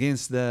demonstrated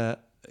against the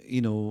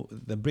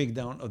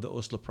breakdown of the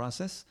Oslo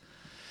process,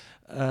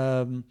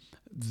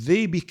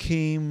 they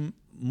became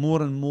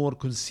more and more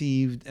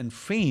conceived and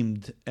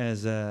framed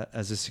as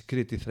a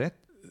security threat.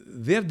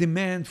 Their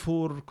demand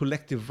for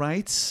collective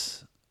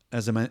rights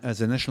as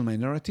a national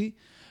minority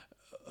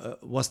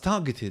was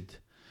targeted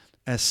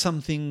as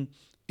something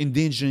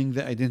endangering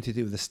the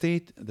identity of the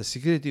state, the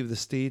security of the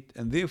state,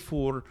 and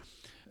therefore,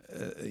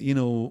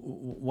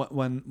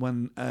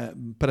 when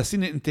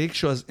Palestinian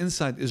intellectuals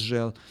inside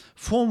Israel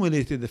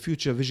formulated the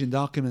future vision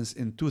documents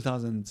in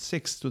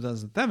 2006,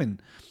 2007,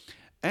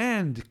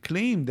 and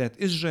claimed that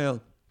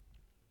Israel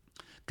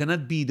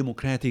cannot be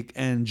democratic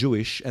and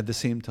Jewish at the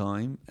same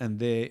time,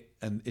 and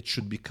it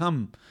should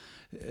become,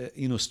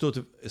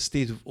 a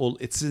state of all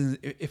its citizens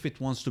if it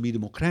wants to be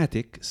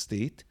democratic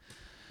state.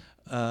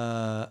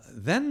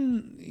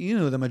 Then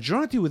the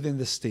majority within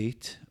the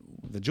state,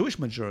 the Jewish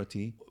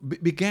majority,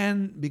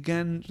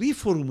 began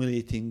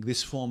reformulating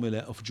this formula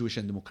of Jewish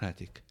and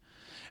democratic.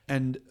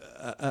 And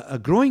a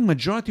growing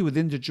majority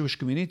within the Jewish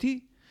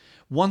community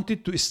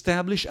wanted to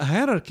establish a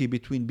hierarchy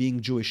between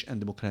being Jewish and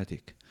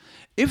democratic.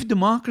 If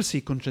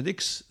democracy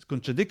contradicts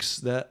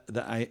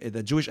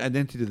the Jewish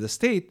identity of the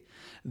state,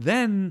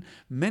 then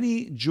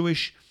many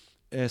Jewish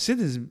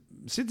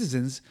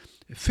citizens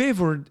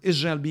favored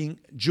Israel being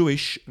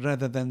Jewish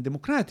rather than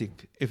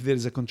democratic, if there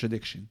is a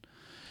contradiction.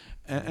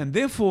 And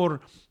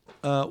therefore,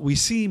 we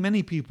see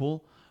many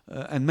people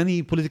and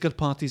many political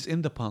parties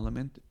in the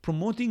parliament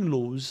promoting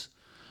laws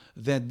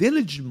that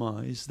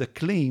delegitimize the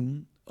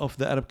claim of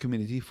the Arab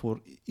community for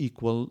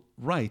equal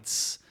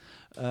rights,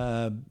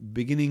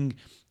 beginning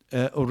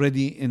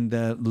already in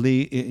the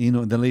late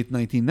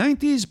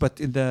 1990s,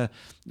 but in the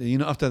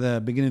after the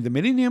beginning of the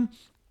millennium,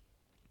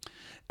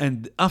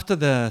 and after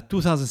the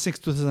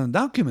 2006-2000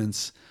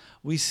 documents,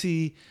 we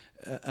see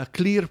a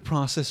clear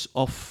process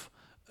of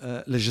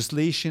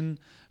legislation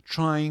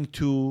trying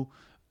to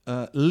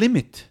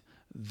limit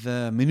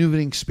the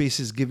maneuvering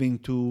spaces given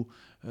to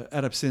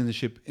Arab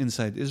citizenship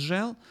inside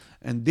Israel,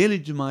 and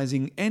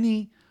delegitimizing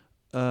any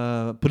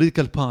Arab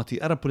political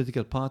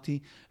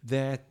party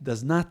that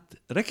does not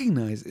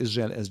recognize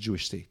Israel as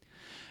Jewish state.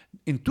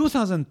 In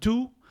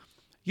 2002,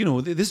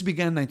 this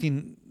began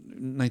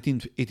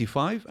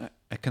 1985.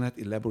 I cannot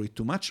elaborate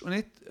too much on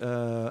it.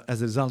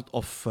 As a result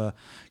of,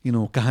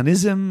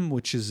 Kahanism,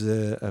 which is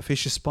a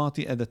fascist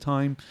party at the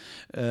time,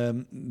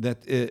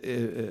 that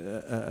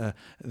the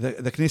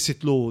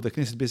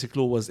Knesset Basic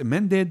Law was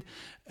amended,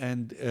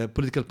 and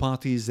political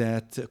parties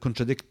that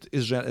contradict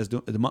Israel as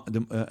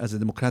a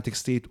democratic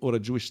state or a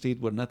Jewish state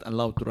were not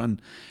allowed to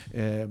run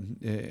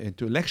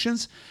into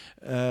elections.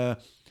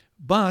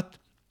 But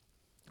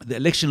the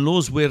election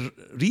laws were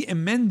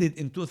re-amended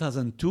in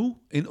 2002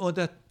 in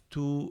order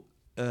to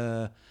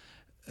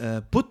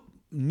put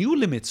new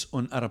limits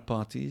on Arab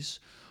parties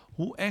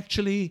who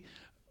actually,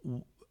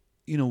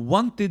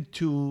 wanted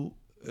to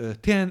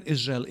turn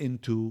Israel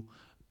into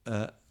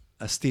a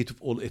state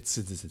of all its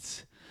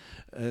citizens,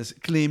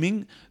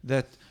 claiming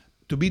that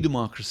to be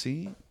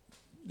democracy,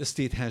 the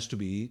state has to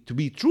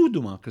be true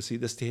democracy,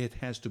 the state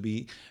has to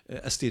be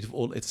a state of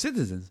all its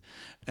citizens.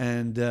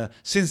 And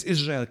since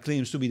Israel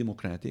claims to be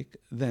democratic,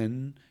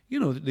 then,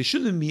 there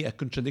shouldn't be a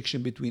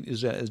contradiction between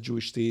Israel as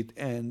Jewish state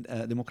and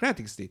a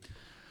democratic state.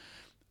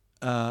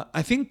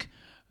 I think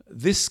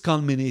this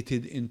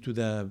culminated into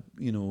the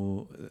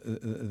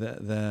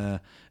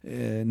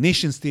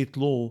nation-state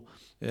law,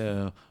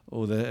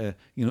 or the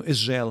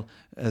Israel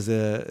as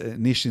a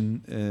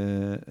nation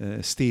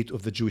state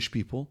of the Jewish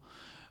people,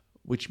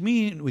 which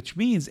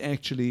means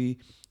actually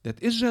that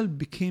Israel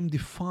became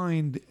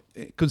defined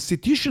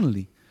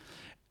constitutionally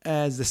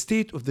as the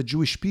state of the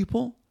Jewish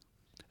people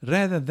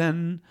rather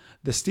than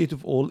the state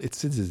of all its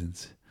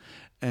citizens.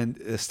 And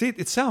the state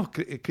itself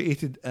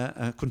created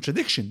a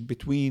contradiction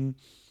between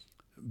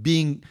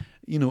being,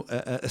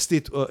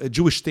 a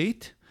Jewish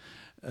state,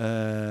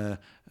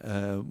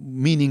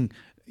 meaning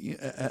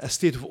a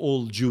state of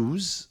all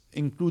Jews,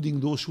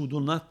 including those who do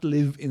not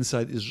live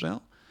inside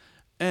Israel,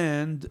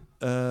 and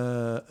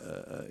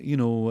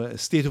a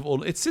state of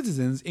all its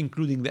citizens,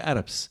 including the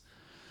Arabs.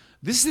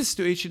 This is the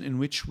situation in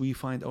which we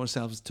find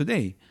ourselves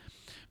today,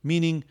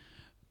 meaning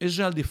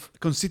Israel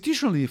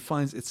constitutionally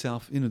defines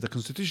itself, the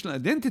constitutional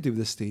identity of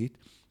the state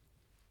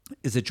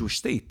is a Jewish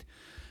state,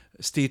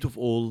 state of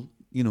all,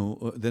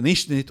 the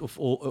nation state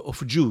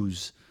of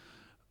Jews.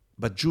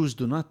 But Jews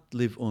do not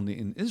live only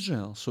in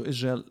Israel, so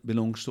Israel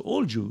belongs to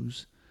all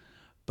Jews,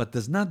 but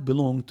does not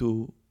belong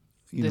to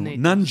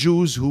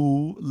non-Jews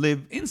who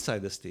live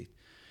inside the state.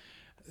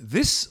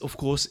 This, of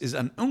course, is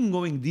an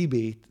ongoing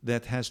debate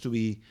that has to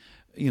be,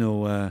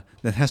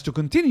 that has to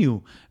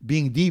continue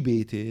being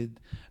debated,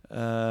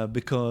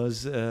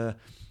 because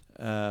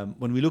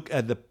when we look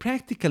at the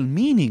practical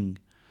meaning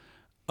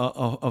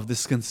of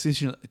this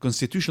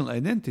constitutional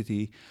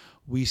identity,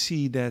 we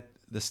see that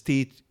the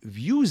state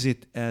views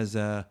it as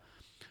a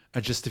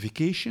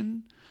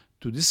justification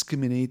to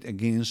discriminate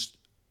against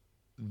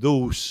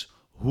those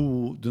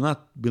who do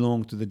not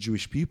belong to the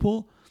Jewish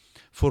people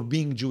for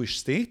being Jewish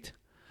state,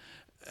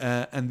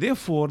 and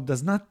therefore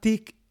does not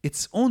take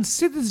its own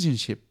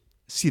citizenship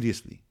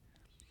seriously.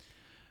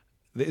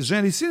 The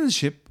Israeli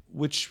citizenship,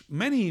 which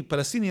many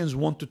Palestinians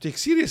want to take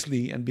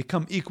seriously and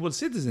become equal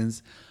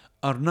citizens,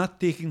 are not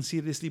taken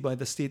seriously by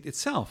the state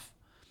itself.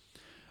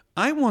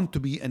 I want to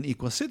be an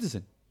equal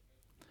citizen.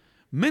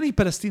 Many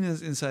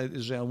Palestinians inside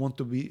Israel want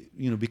to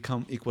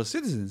become equal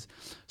citizens,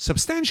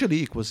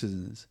 substantially equal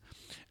citizens.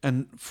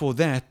 And for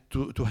that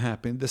to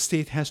happen, the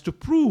state has to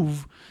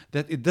prove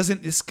that it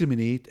doesn't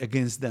discriminate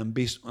against them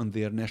based on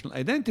their national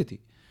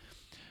identity.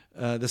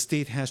 The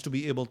state has to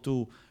be able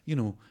to,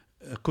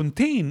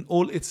 contain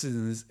all its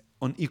citizens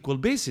on equal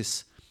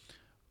basis.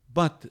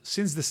 But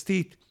since the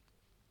state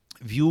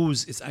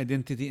views its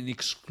identity in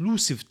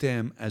exclusive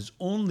term as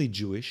only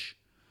Jewish,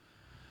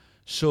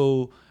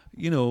 so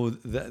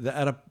the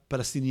Arab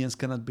Palestinians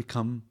cannot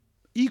become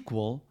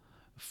equal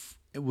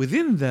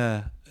within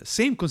the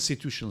same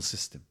constitutional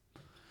system.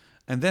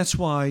 And that's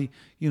why,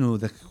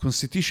 the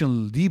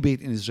constitutional debate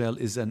in Israel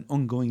is an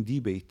ongoing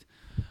debate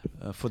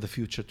for the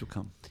future to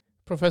come.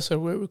 Professor,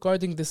 we're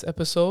recording this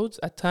episode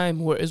at a time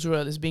where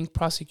Israel is being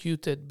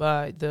prosecuted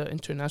by the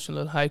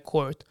International High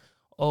Court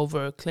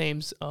over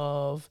claims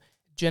of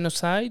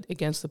genocide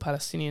against the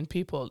Palestinian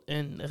people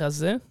in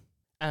Gaza.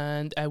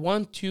 And I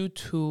want you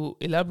to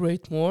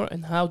elaborate more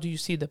on how do you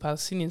see the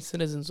Palestinian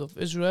citizens of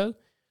Israel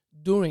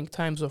during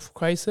times of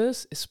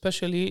crisis,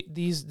 especially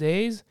these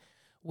days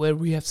where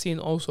we have seen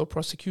also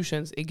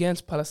prosecutions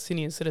against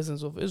Palestinian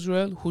citizens of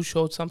Israel who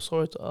showed some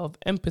sort of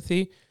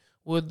empathy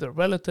with their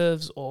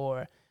relatives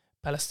or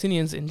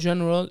Palestinians in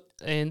general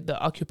in the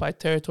occupied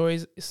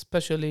territories,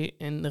 especially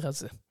in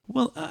Gaza.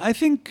 Well, I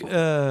think, we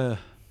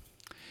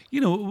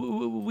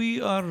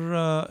are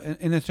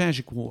in a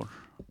tragic war,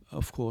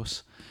 of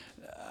course.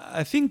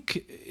 I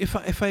think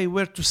if I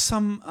were to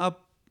sum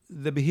up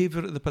the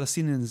behavior of the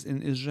Palestinians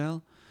in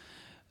Israel,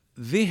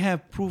 they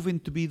have proven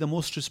to be the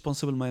most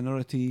responsible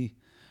minority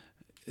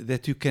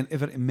that you can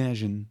ever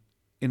imagine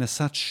in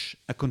such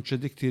a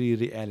contradictory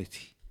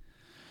reality.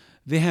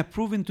 They have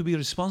proven to be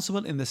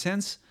responsible in the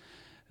sense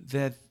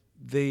that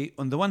they,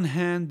 on the one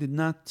hand, did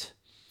not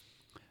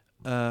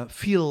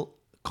feel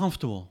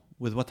comfortable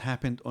with what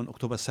happened on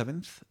October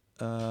 7th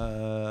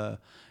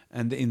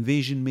and the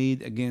invasion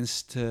made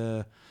against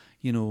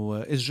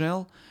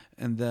Israel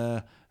and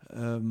the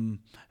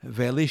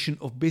violation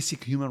of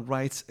basic human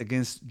rights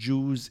against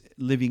Jews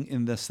living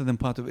in the southern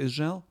part of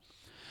Israel.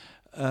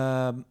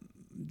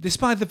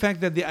 Despite the fact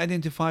that they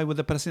identify with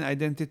the Palestinian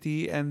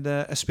identity and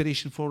the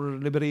aspiration for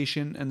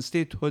liberation and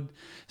statehood,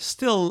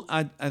 still,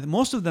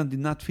 most of them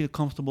did not feel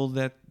comfortable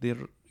that their,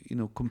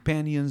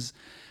 companion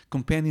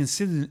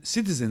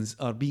citizens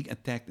are being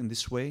attacked in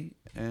this way,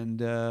 and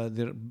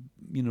their,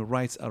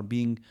 rights are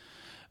being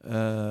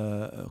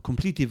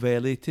completely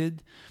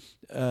violated.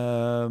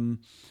 On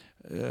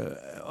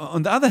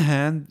the other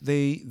hand,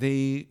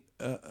 they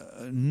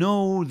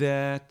know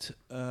that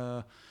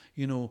the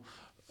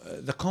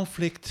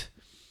conflict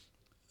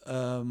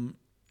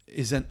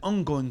is an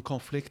ongoing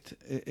conflict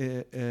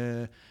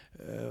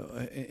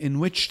in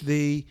which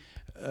they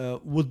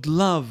would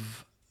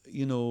love,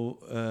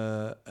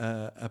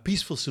 a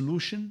peaceful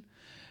solution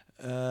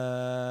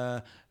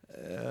that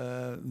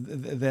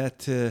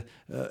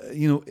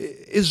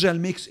Israel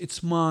makes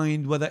its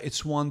mind whether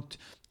it's want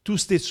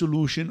two-state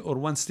solution or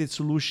one-state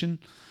solution,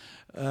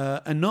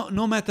 and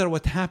no matter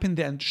what happened,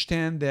 they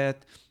understand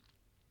that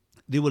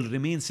they will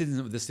remain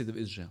citizens of the state of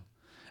Israel.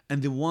 And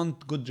they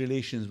want good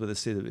relations with the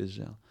state of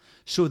Israel.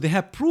 So they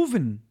have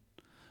proven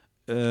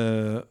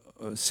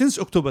since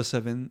October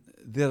 7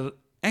 their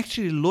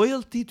actually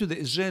loyalty to the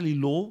Israeli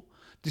law,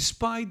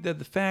 despite the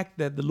fact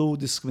that the law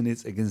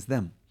discriminates against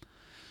them.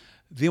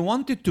 They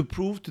wanted to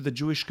prove to the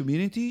Jewish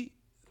community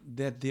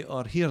that they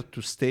are here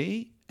to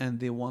stay and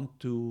they want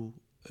to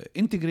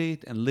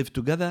integrate and live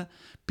together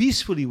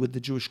peacefully with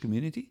the Jewish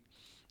community,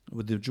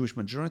 with the Jewish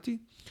majority.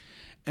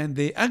 And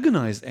they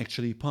agonized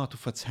actually part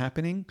of what's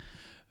happening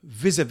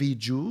vis-a-vis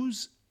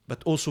Jews,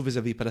 but also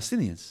vis-a-vis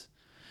Palestinians.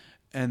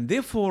 And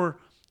therefore,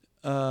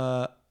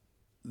 the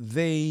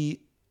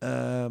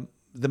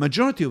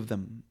majority of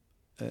them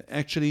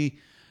actually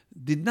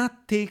did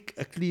not take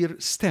a clear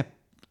step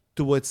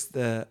towards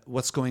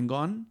what's going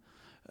on.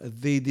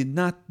 They did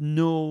not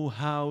know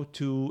how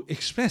to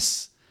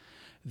express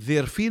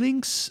their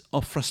feelings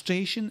of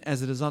frustration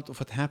as a result of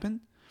what happened.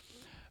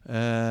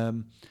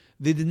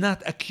 They did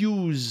not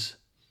accuse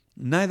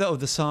neither of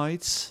the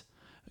sides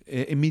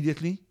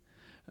immediately,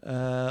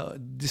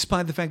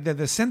 despite the fact that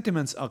their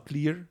sentiments are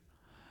clear.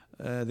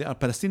 They are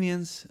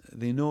Palestinians.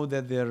 They know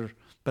that their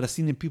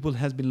Palestinian people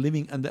has been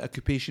living under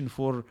occupation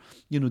for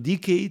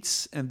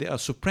decades, and they are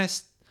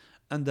suppressed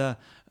under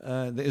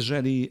the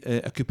Israeli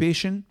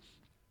occupation,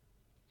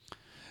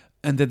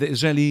 and that the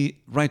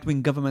Israeli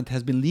right-wing government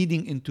has been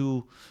leading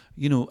into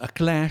a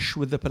clash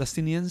with the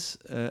Palestinians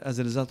as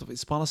a result of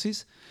its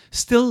policies.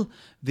 Still,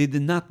 they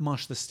did not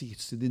march the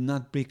streets. They did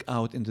not break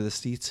out into the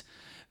streets.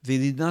 They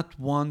did not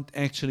want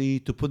actually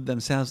to put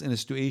themselves in a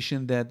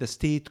situation that the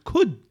state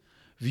could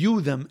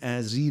view them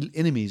as real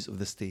enemies of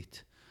the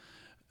state.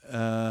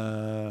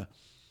 But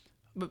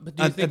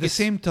do you think at the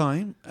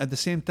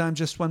same time,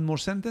 just one more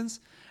sentence.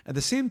 At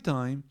the same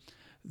time,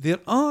 there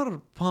are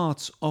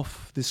parts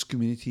of this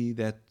community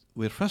that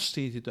were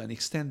frustrated to an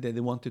extent that they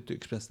wanted to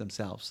express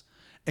themselves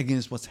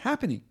against what's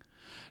happening.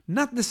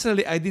 Not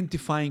necessarily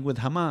identifying with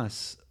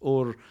Hamas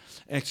or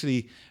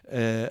actually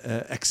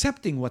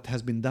accepting what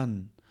has been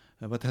done,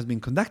 what has been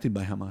conducted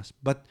by Hamas,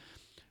 but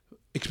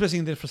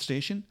expressing their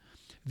frustration.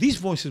 These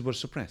voices were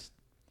suppressed.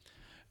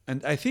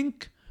 And I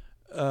think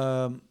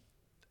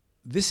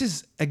this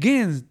is,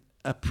 again,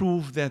 a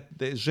proof that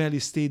the Israeli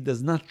state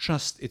does not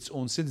trust its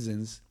own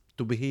citizens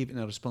to behave in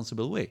a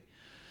responsible way.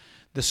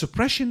 The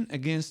suppression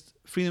against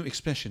freedom of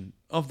expression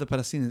of the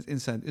Palestinians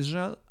inside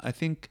Israel, I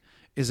think,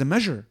 is a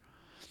measure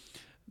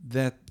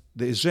that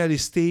the Israeli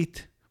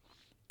state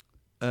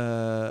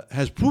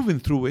has proven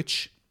through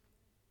which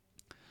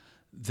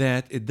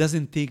that it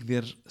doesn't take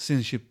their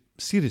citizenship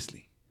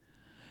seriously.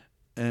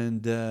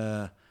 And,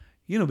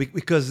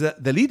 because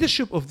the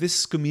leadership of this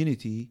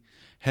community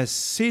has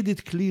said it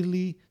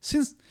clearly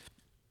since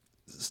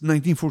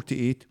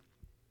 1948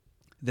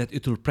 that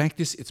it will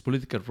practice its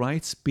political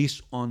rights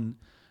based on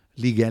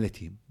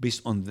legality,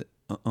 based on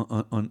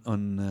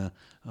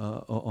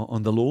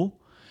the law,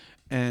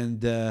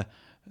 and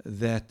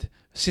that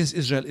since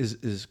Israel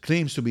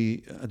claims to be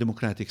a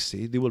democratic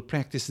state, they will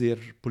practice their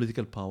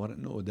political power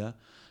in order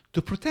to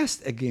protest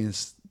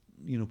against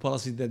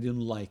policies that they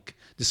don't like,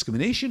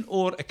 discrimination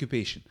or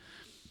occupation.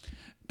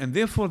 And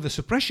therefore, the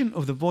suppression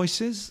of the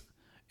voices,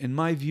 in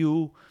my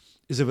view,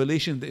 is a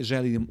violation of the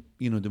Israeli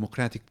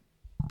democratic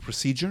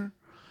procedure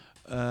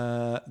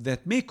that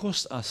may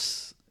cost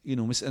us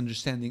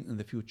misunderstanding in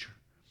the future.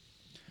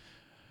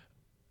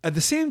 At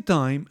the same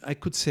time, I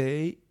could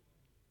say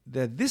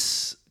that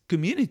this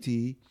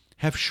community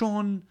have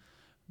shown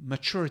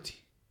maturity,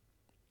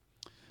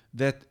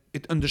 that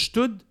it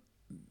understood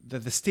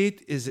that the state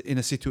is in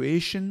a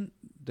situation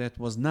that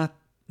was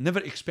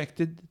never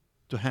expected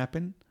to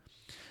happen,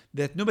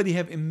 that nobody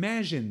have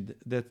imagined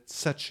that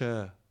such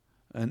an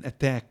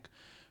attack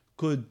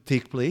could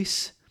take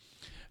place,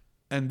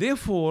 and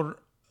therefore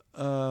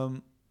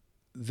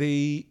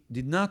they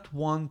did not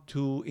want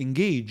to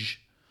engage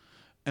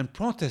and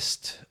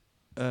protest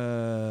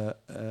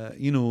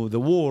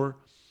the war,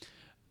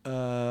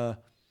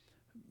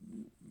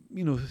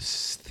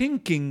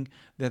 thinking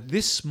that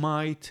this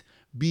might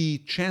be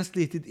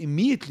translated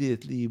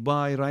immediately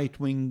by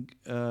right-wing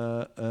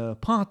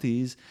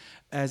parties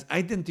as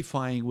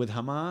identifying with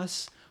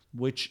Hamas,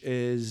 which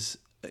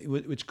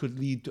could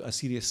lead to a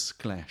serious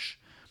clash.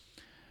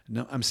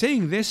 Now, I'm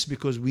saying this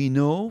because we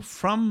know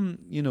from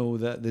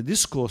the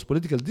discourse,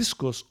 political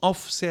discourse of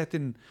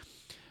certain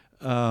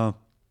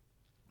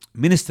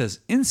ministers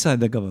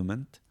inside the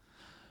government,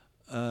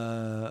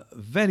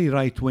 very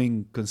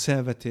right-wing,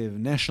 conservative,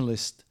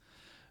 nationalist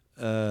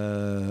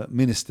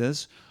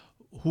ministers,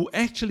 who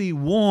actually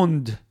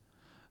warned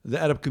the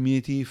Arab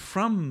community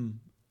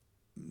from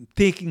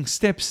taking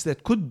steps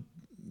that could,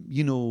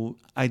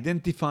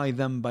 identify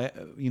them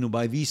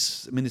by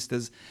these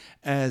ministers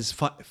as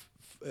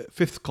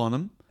fifth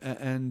column,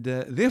 and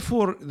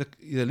therefore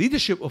the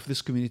leadership of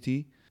this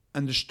community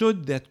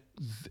understood that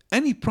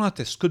any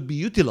protest could be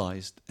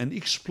utilized and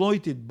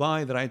exploited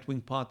by the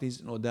right-wing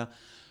parties in order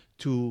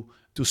to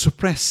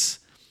suppress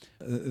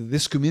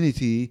this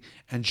community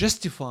and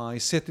justify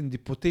certain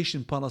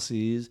deportation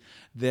policies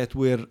that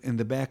were in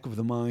the back of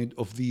the mind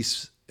of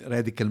these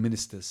radical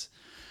ministers.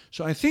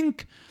 So I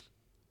think,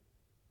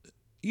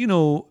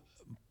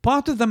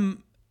 part of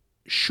them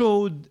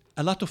showed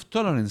a lot of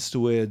tolerance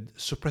toward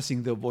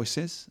suppressing their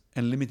voices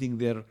and limiting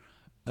their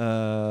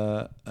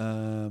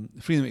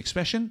freedom of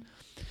expression,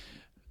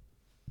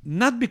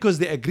 not because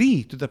they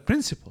agree to the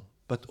principle,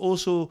 but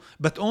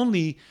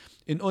only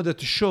in order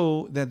to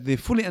show that they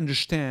fully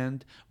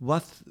understand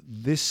what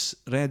this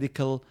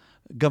radical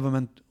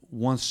government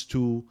wants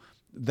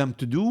them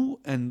to do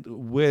and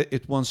where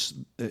it wants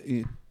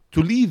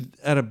to lead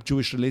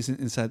Arab-Jewish relations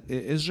inside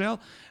Israel.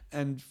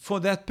 And for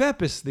that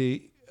purpose,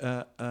 they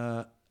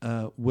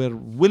were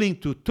willing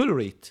to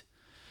tolerate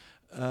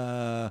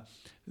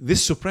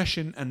this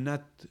suppression and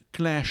not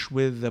clash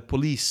with the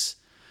police,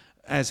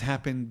 as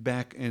happened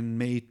back in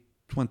May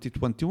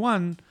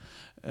 2021,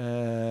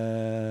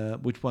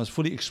 which was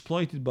fully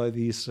exploited by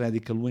these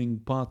radical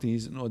wing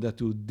parties in order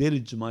to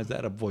delegitimize the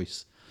Arab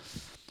voice.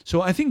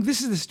 So I think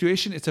this is the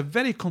situation. It's a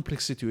very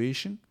complex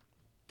situation.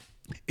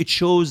 It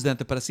shows that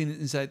the Palestinians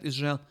inside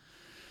Israel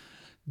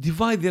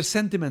divide their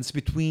sentiments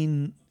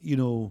between,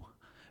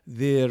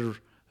 their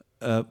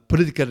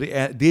political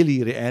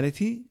daily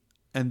reality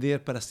and their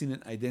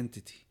Palestinian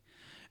identity.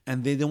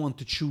 And they don't want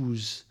to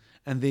choose,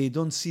 and they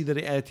don't see the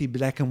reality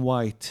black and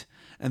white,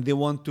 and they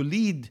want to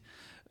lead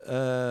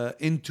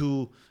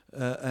into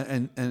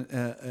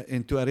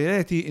a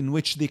reality in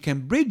which they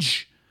can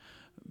bridge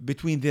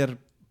between their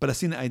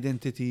Palestinian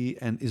identity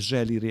and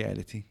Israeli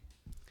reality.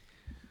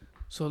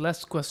 So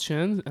last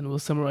question, and we'll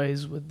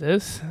summarize with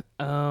this.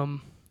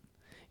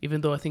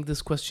 Even though I think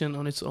this question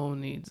on its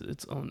own needs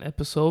its own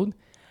episode.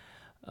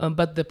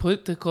 But the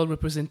political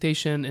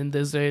representation in the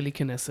Israeli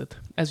Knesset.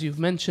 As you've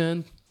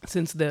mentioned,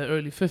 since the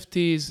early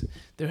 50s,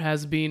 there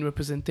has been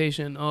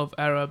representation of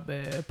Arab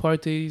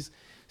parties,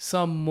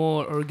 some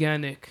more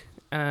organic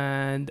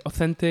and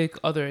authentic,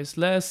 others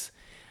less.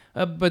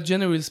 But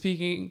generally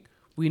speaking,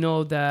 we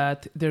know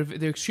that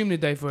they're extremely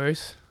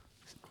diverse.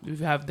 We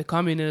have the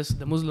communists,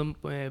 the Muslim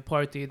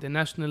party, the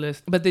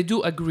nationalists, but they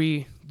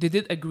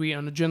did agree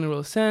on a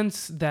general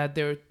sense that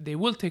they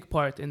will take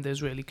part in the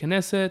Israeli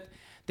Knesset,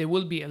 they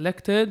will be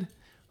elected,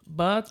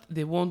 but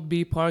they won't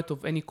be part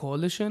of any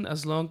coalition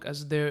as long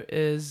as the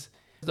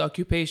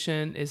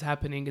occupation is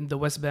happening in the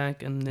West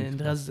Bank and in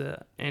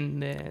Gaza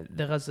and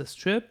the Gaza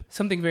Strip.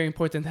 Something very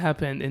important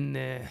happened in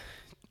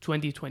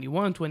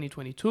 2021,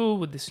 2022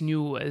 with this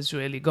new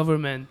Israeli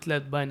government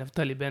led by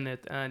Naftali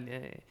Bennett and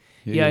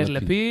Yair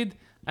Lapid.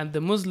 And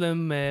the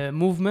Muslim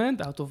movement,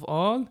 out of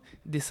all,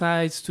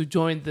 decides to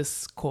join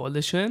this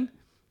coalition.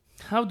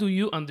 How do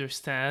you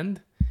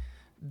understand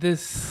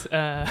this?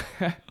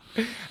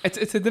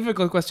 It's a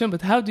difficult question,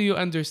 but how do you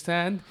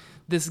understand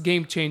this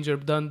game changer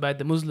done by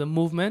the Muslim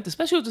movement,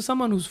 especially to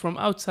someone who's from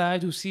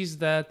outside who sees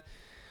that,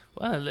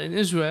 well, in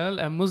Israel,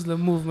 a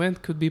Muslim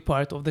movement could be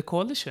part of the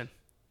coalition?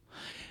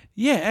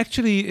 Yeah,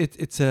 actually,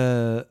 it's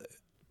a.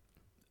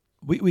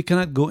 We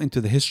cannot go into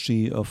the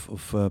history of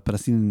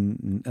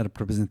Palestinian Arab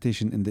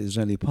representation in the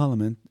Israeli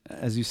parliament.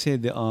 As you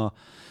said, there are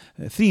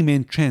three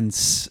main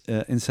trends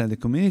inside the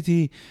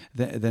community: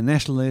 the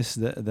nationalists,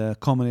 the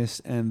communists,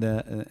 and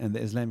the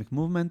Islamic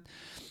movement.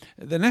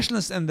 The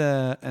nationalists and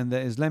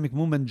the Islamic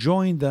movement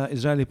joined the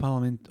Israeli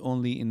parliament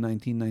only in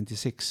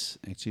 1996.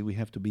 Actually, we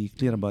have to be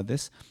clear about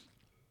this.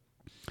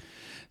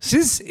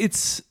 Since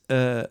its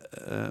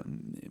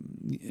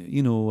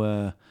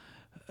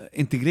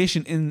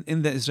integration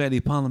in the Israeli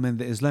parliament,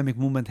 the Islamic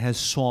movement has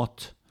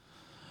sought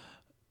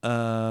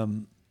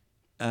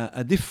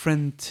a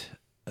different,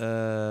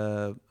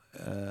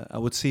 I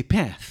would say,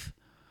 path.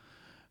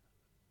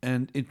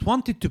 And it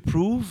wanted to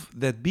prove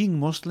that being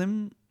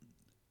Muslim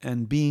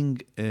and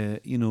being,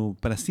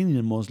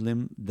 Palestinian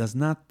Muslim does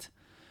not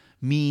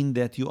mean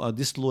that you are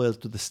disloyal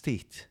to the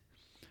state.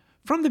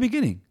 From the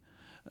beginning,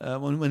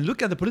 when you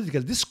look at the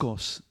political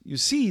discourse, you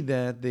see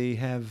that they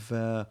have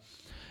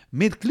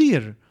made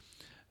clear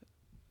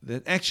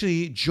that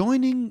actually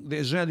joining the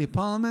Israeli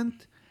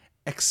parliament,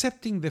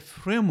 accepting the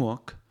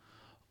framework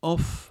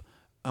of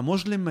a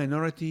Muslim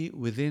minority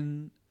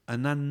within a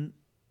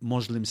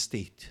non-Muslim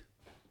state.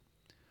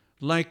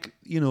 Like,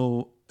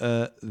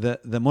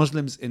 the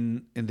Muslims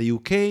in the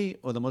UK,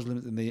 or the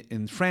Muslims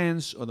in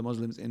France, or the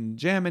Muslims in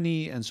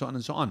Germany, and so on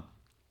and so on.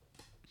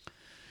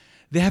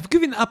 They have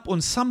given up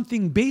on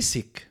something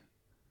basic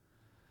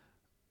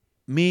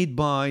made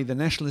by the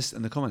nationalists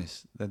and the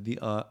communists, that they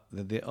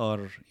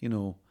are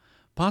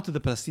part of the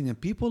Palestinian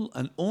people,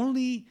 and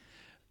only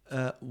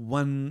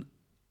when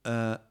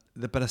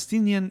the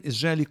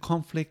Palestinian-Israeli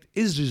conflict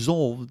is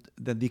resolved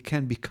that they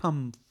can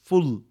become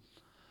full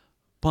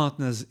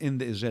partners in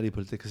the Israeli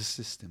political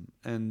system.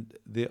 And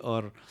they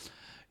are,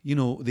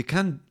 they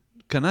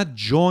cannot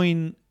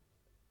join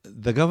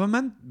the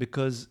government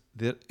because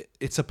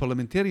it's a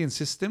parliamentarian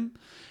system,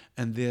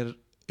 and there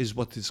is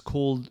what is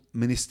called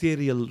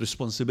ministerial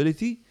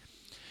responsibility,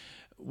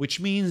 which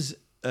means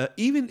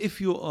even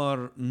if you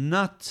are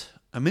not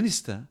a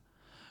minister,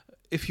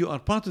 if you are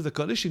part of the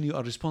coalition, you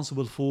are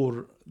responsible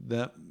for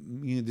the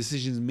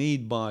decisions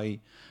made by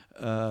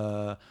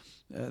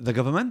the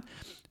government.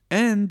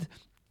 And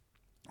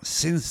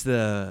since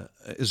the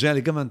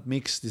Israeli government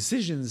makes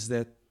decisions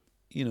that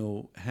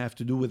have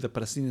to do with the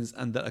Palestinians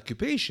under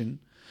occupation,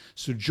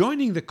 so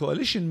joining the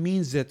coalition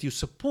means that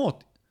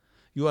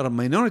you are a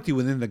minority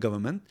within the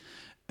government,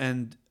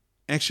 and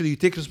actually you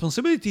take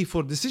responsibility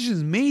for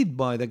decisions made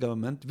by the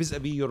government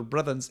vis-a-vis your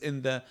brothers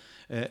in the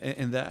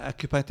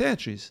occupied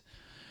territories.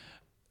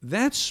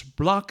 That's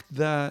blocked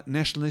the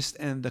nationalists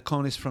and the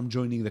communists from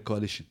joining the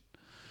coalition.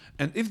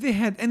 And if they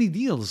had any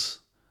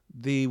deals,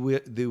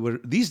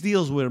 these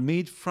deals were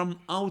made from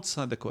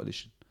outside the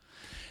coalition.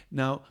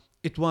 Now,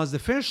 it was the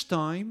first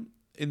time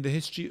in the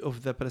history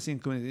of the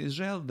Palestinian community in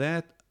Israel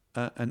that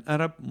an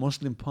Arab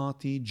Muslim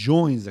party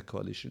joins the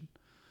coalition,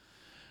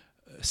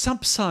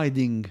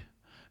 subsiding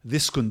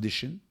this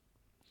condition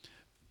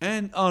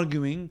and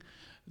arguing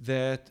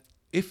that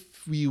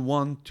if we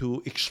want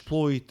to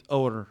exploit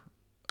our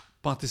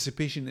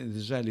participation in the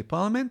Israeli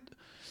parliament,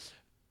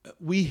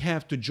 we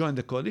have to join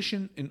the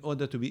coalition in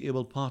order to be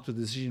able part of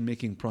the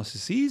decision-making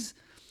processes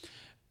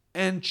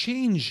and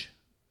change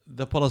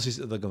the policies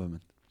of the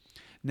government.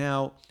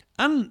 Now,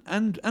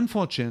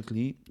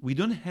 unfortunately, we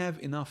don't have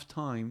enough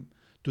time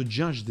to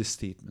judge this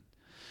statement.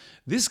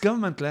 This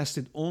government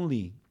lasted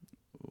only,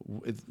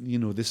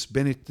 this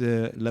Bennett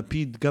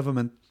Lapid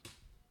government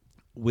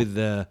with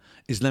the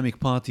Islamic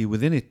Party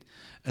within it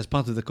as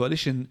part of the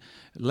coalition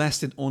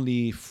lasted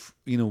only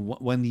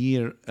 1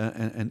 year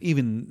and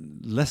even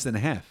less than a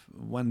half,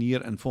 1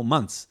 year and 4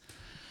 months.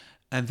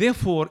 And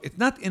therefore, it's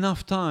not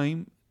enough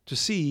time to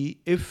see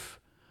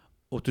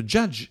to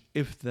judge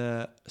if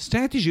the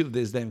strategy of the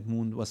Islamic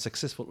movement was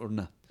successful or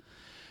not.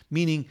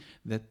 Meaning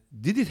that,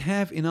 did it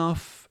have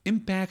enough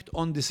impact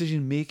on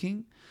decision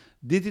making?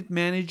 Did it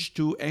manage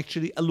to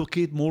actually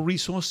allocate more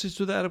resources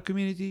to the Arab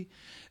community?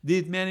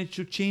 Did it manage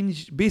to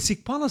change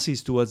basic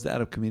policies towards the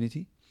Arab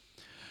community?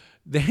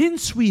 The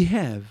hints we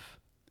have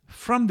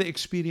from the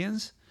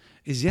experience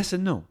is yes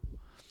and no.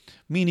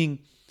 Meaning,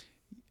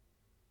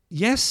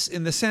 yes,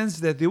 in the sense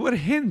that there were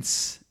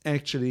hints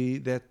actually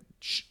that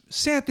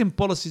certain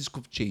policies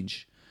could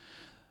change.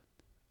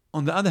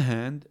 On the other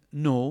hand,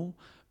 no,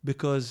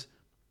 because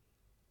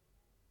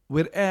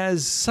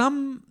whereas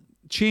some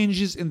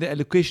changes in the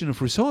allocation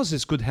of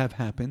resources could have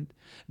happened,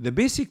 the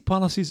basic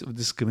policies of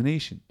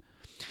discrimination,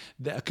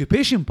 the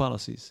occupation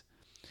policies,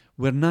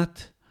 were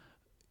not,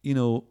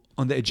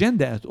 on the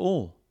agenda at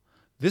all.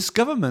 This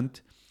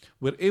government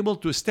were able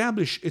to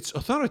establish its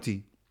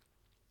authority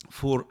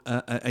for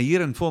a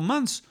year and 4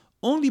 months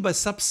only by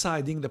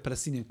subsiding the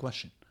Palestinian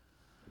question.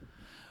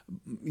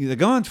 The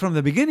government from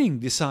the beginning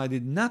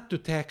decided not to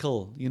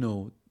tackle,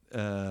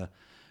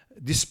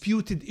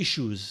 disputed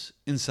issues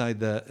inside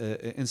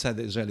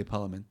the Israeli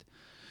parliament.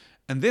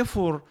 And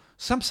therefore,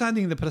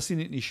 subsiding the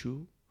Palestinian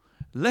issue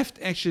left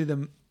actually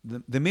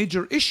the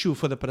major issue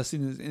for the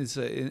Palestinians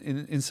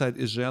inside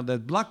Israel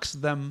that blocks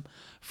them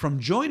from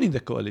joining the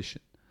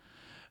coalition.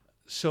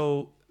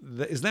 So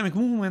the Islamic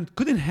movement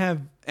couldn't have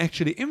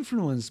actually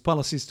influenced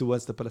policies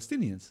towards the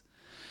Palestinians.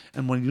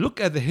 And when you look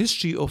at the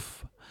history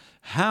of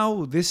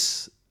how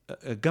this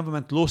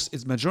government lost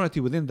its majority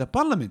within the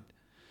parliament,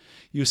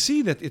 you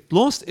see that it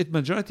lost its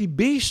majority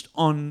based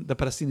on the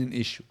Palestinian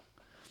issue.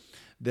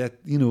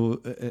 That,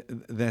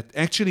 that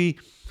actually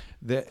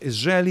the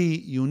Israeli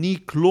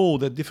unique law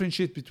that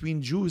differentiates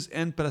between Jews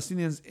and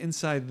Palestinians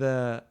inside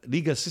the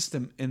legal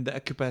system in the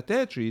occupied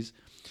territories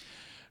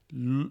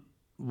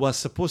was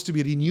supposed to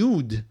be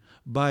renewed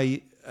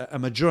by a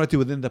majority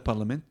within the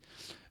parliament.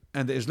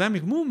 And the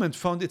Islamic movement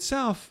found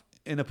itself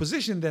in a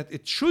position that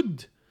it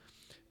should,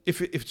 if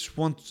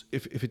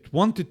it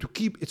wanted to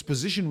keep its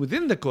position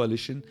within the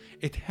coalition,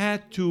 it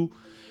had to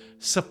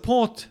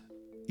support,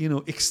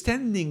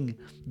 extending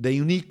the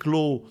unique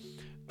law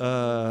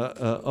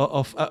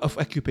of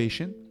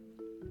occupation.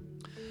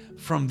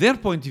 From their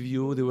point of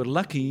view, they were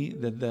lucky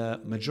that the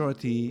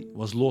majority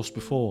was lost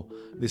before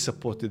they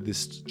supported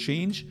this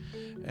change.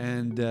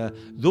 And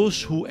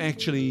those who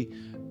actually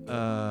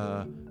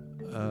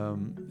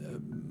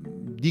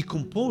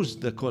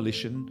decomposed the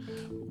coalition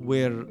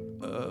were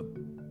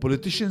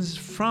politicians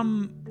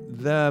from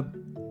the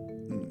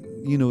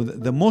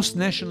most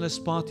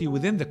nationalist party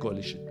within the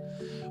coalition,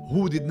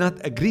 who did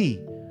not agree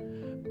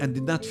and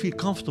did not feel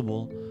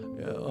comfortable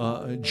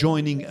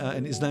joining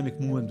an Islamic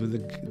movement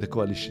with the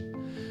coalition.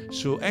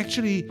 So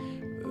actually,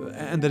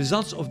 and the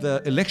results of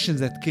the elections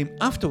that came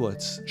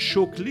afterwards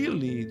show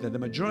clearly that the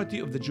majority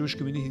of the Jewish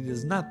community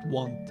does not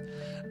want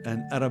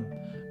an Arab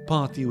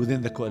party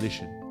within the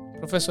coalition.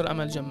 Professor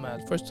Amal Jamal,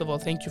 first of all,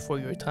 thank you for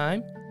your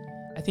time.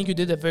 I think you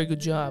did a very good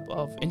job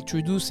of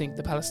introducing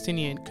the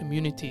Palestinian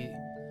community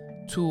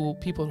to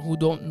people who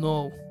don't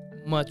know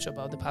much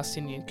about the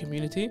Palestinian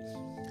community,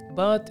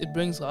 but it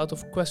brings a lot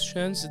of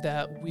questions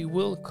that we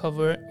will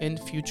cover in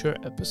future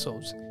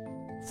episodes.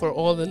 For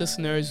all the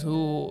listeners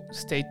who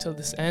stayed till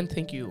this end,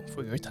 thank you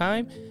for your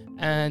time.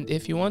 And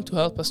if you want to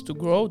help us to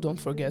grow, don't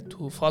forget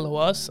to follow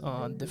us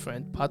on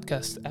different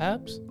podcast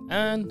apps.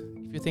 And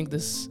if you think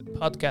this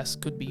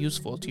podcast could be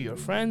useful to your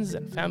friends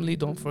and family,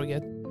 don't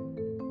forget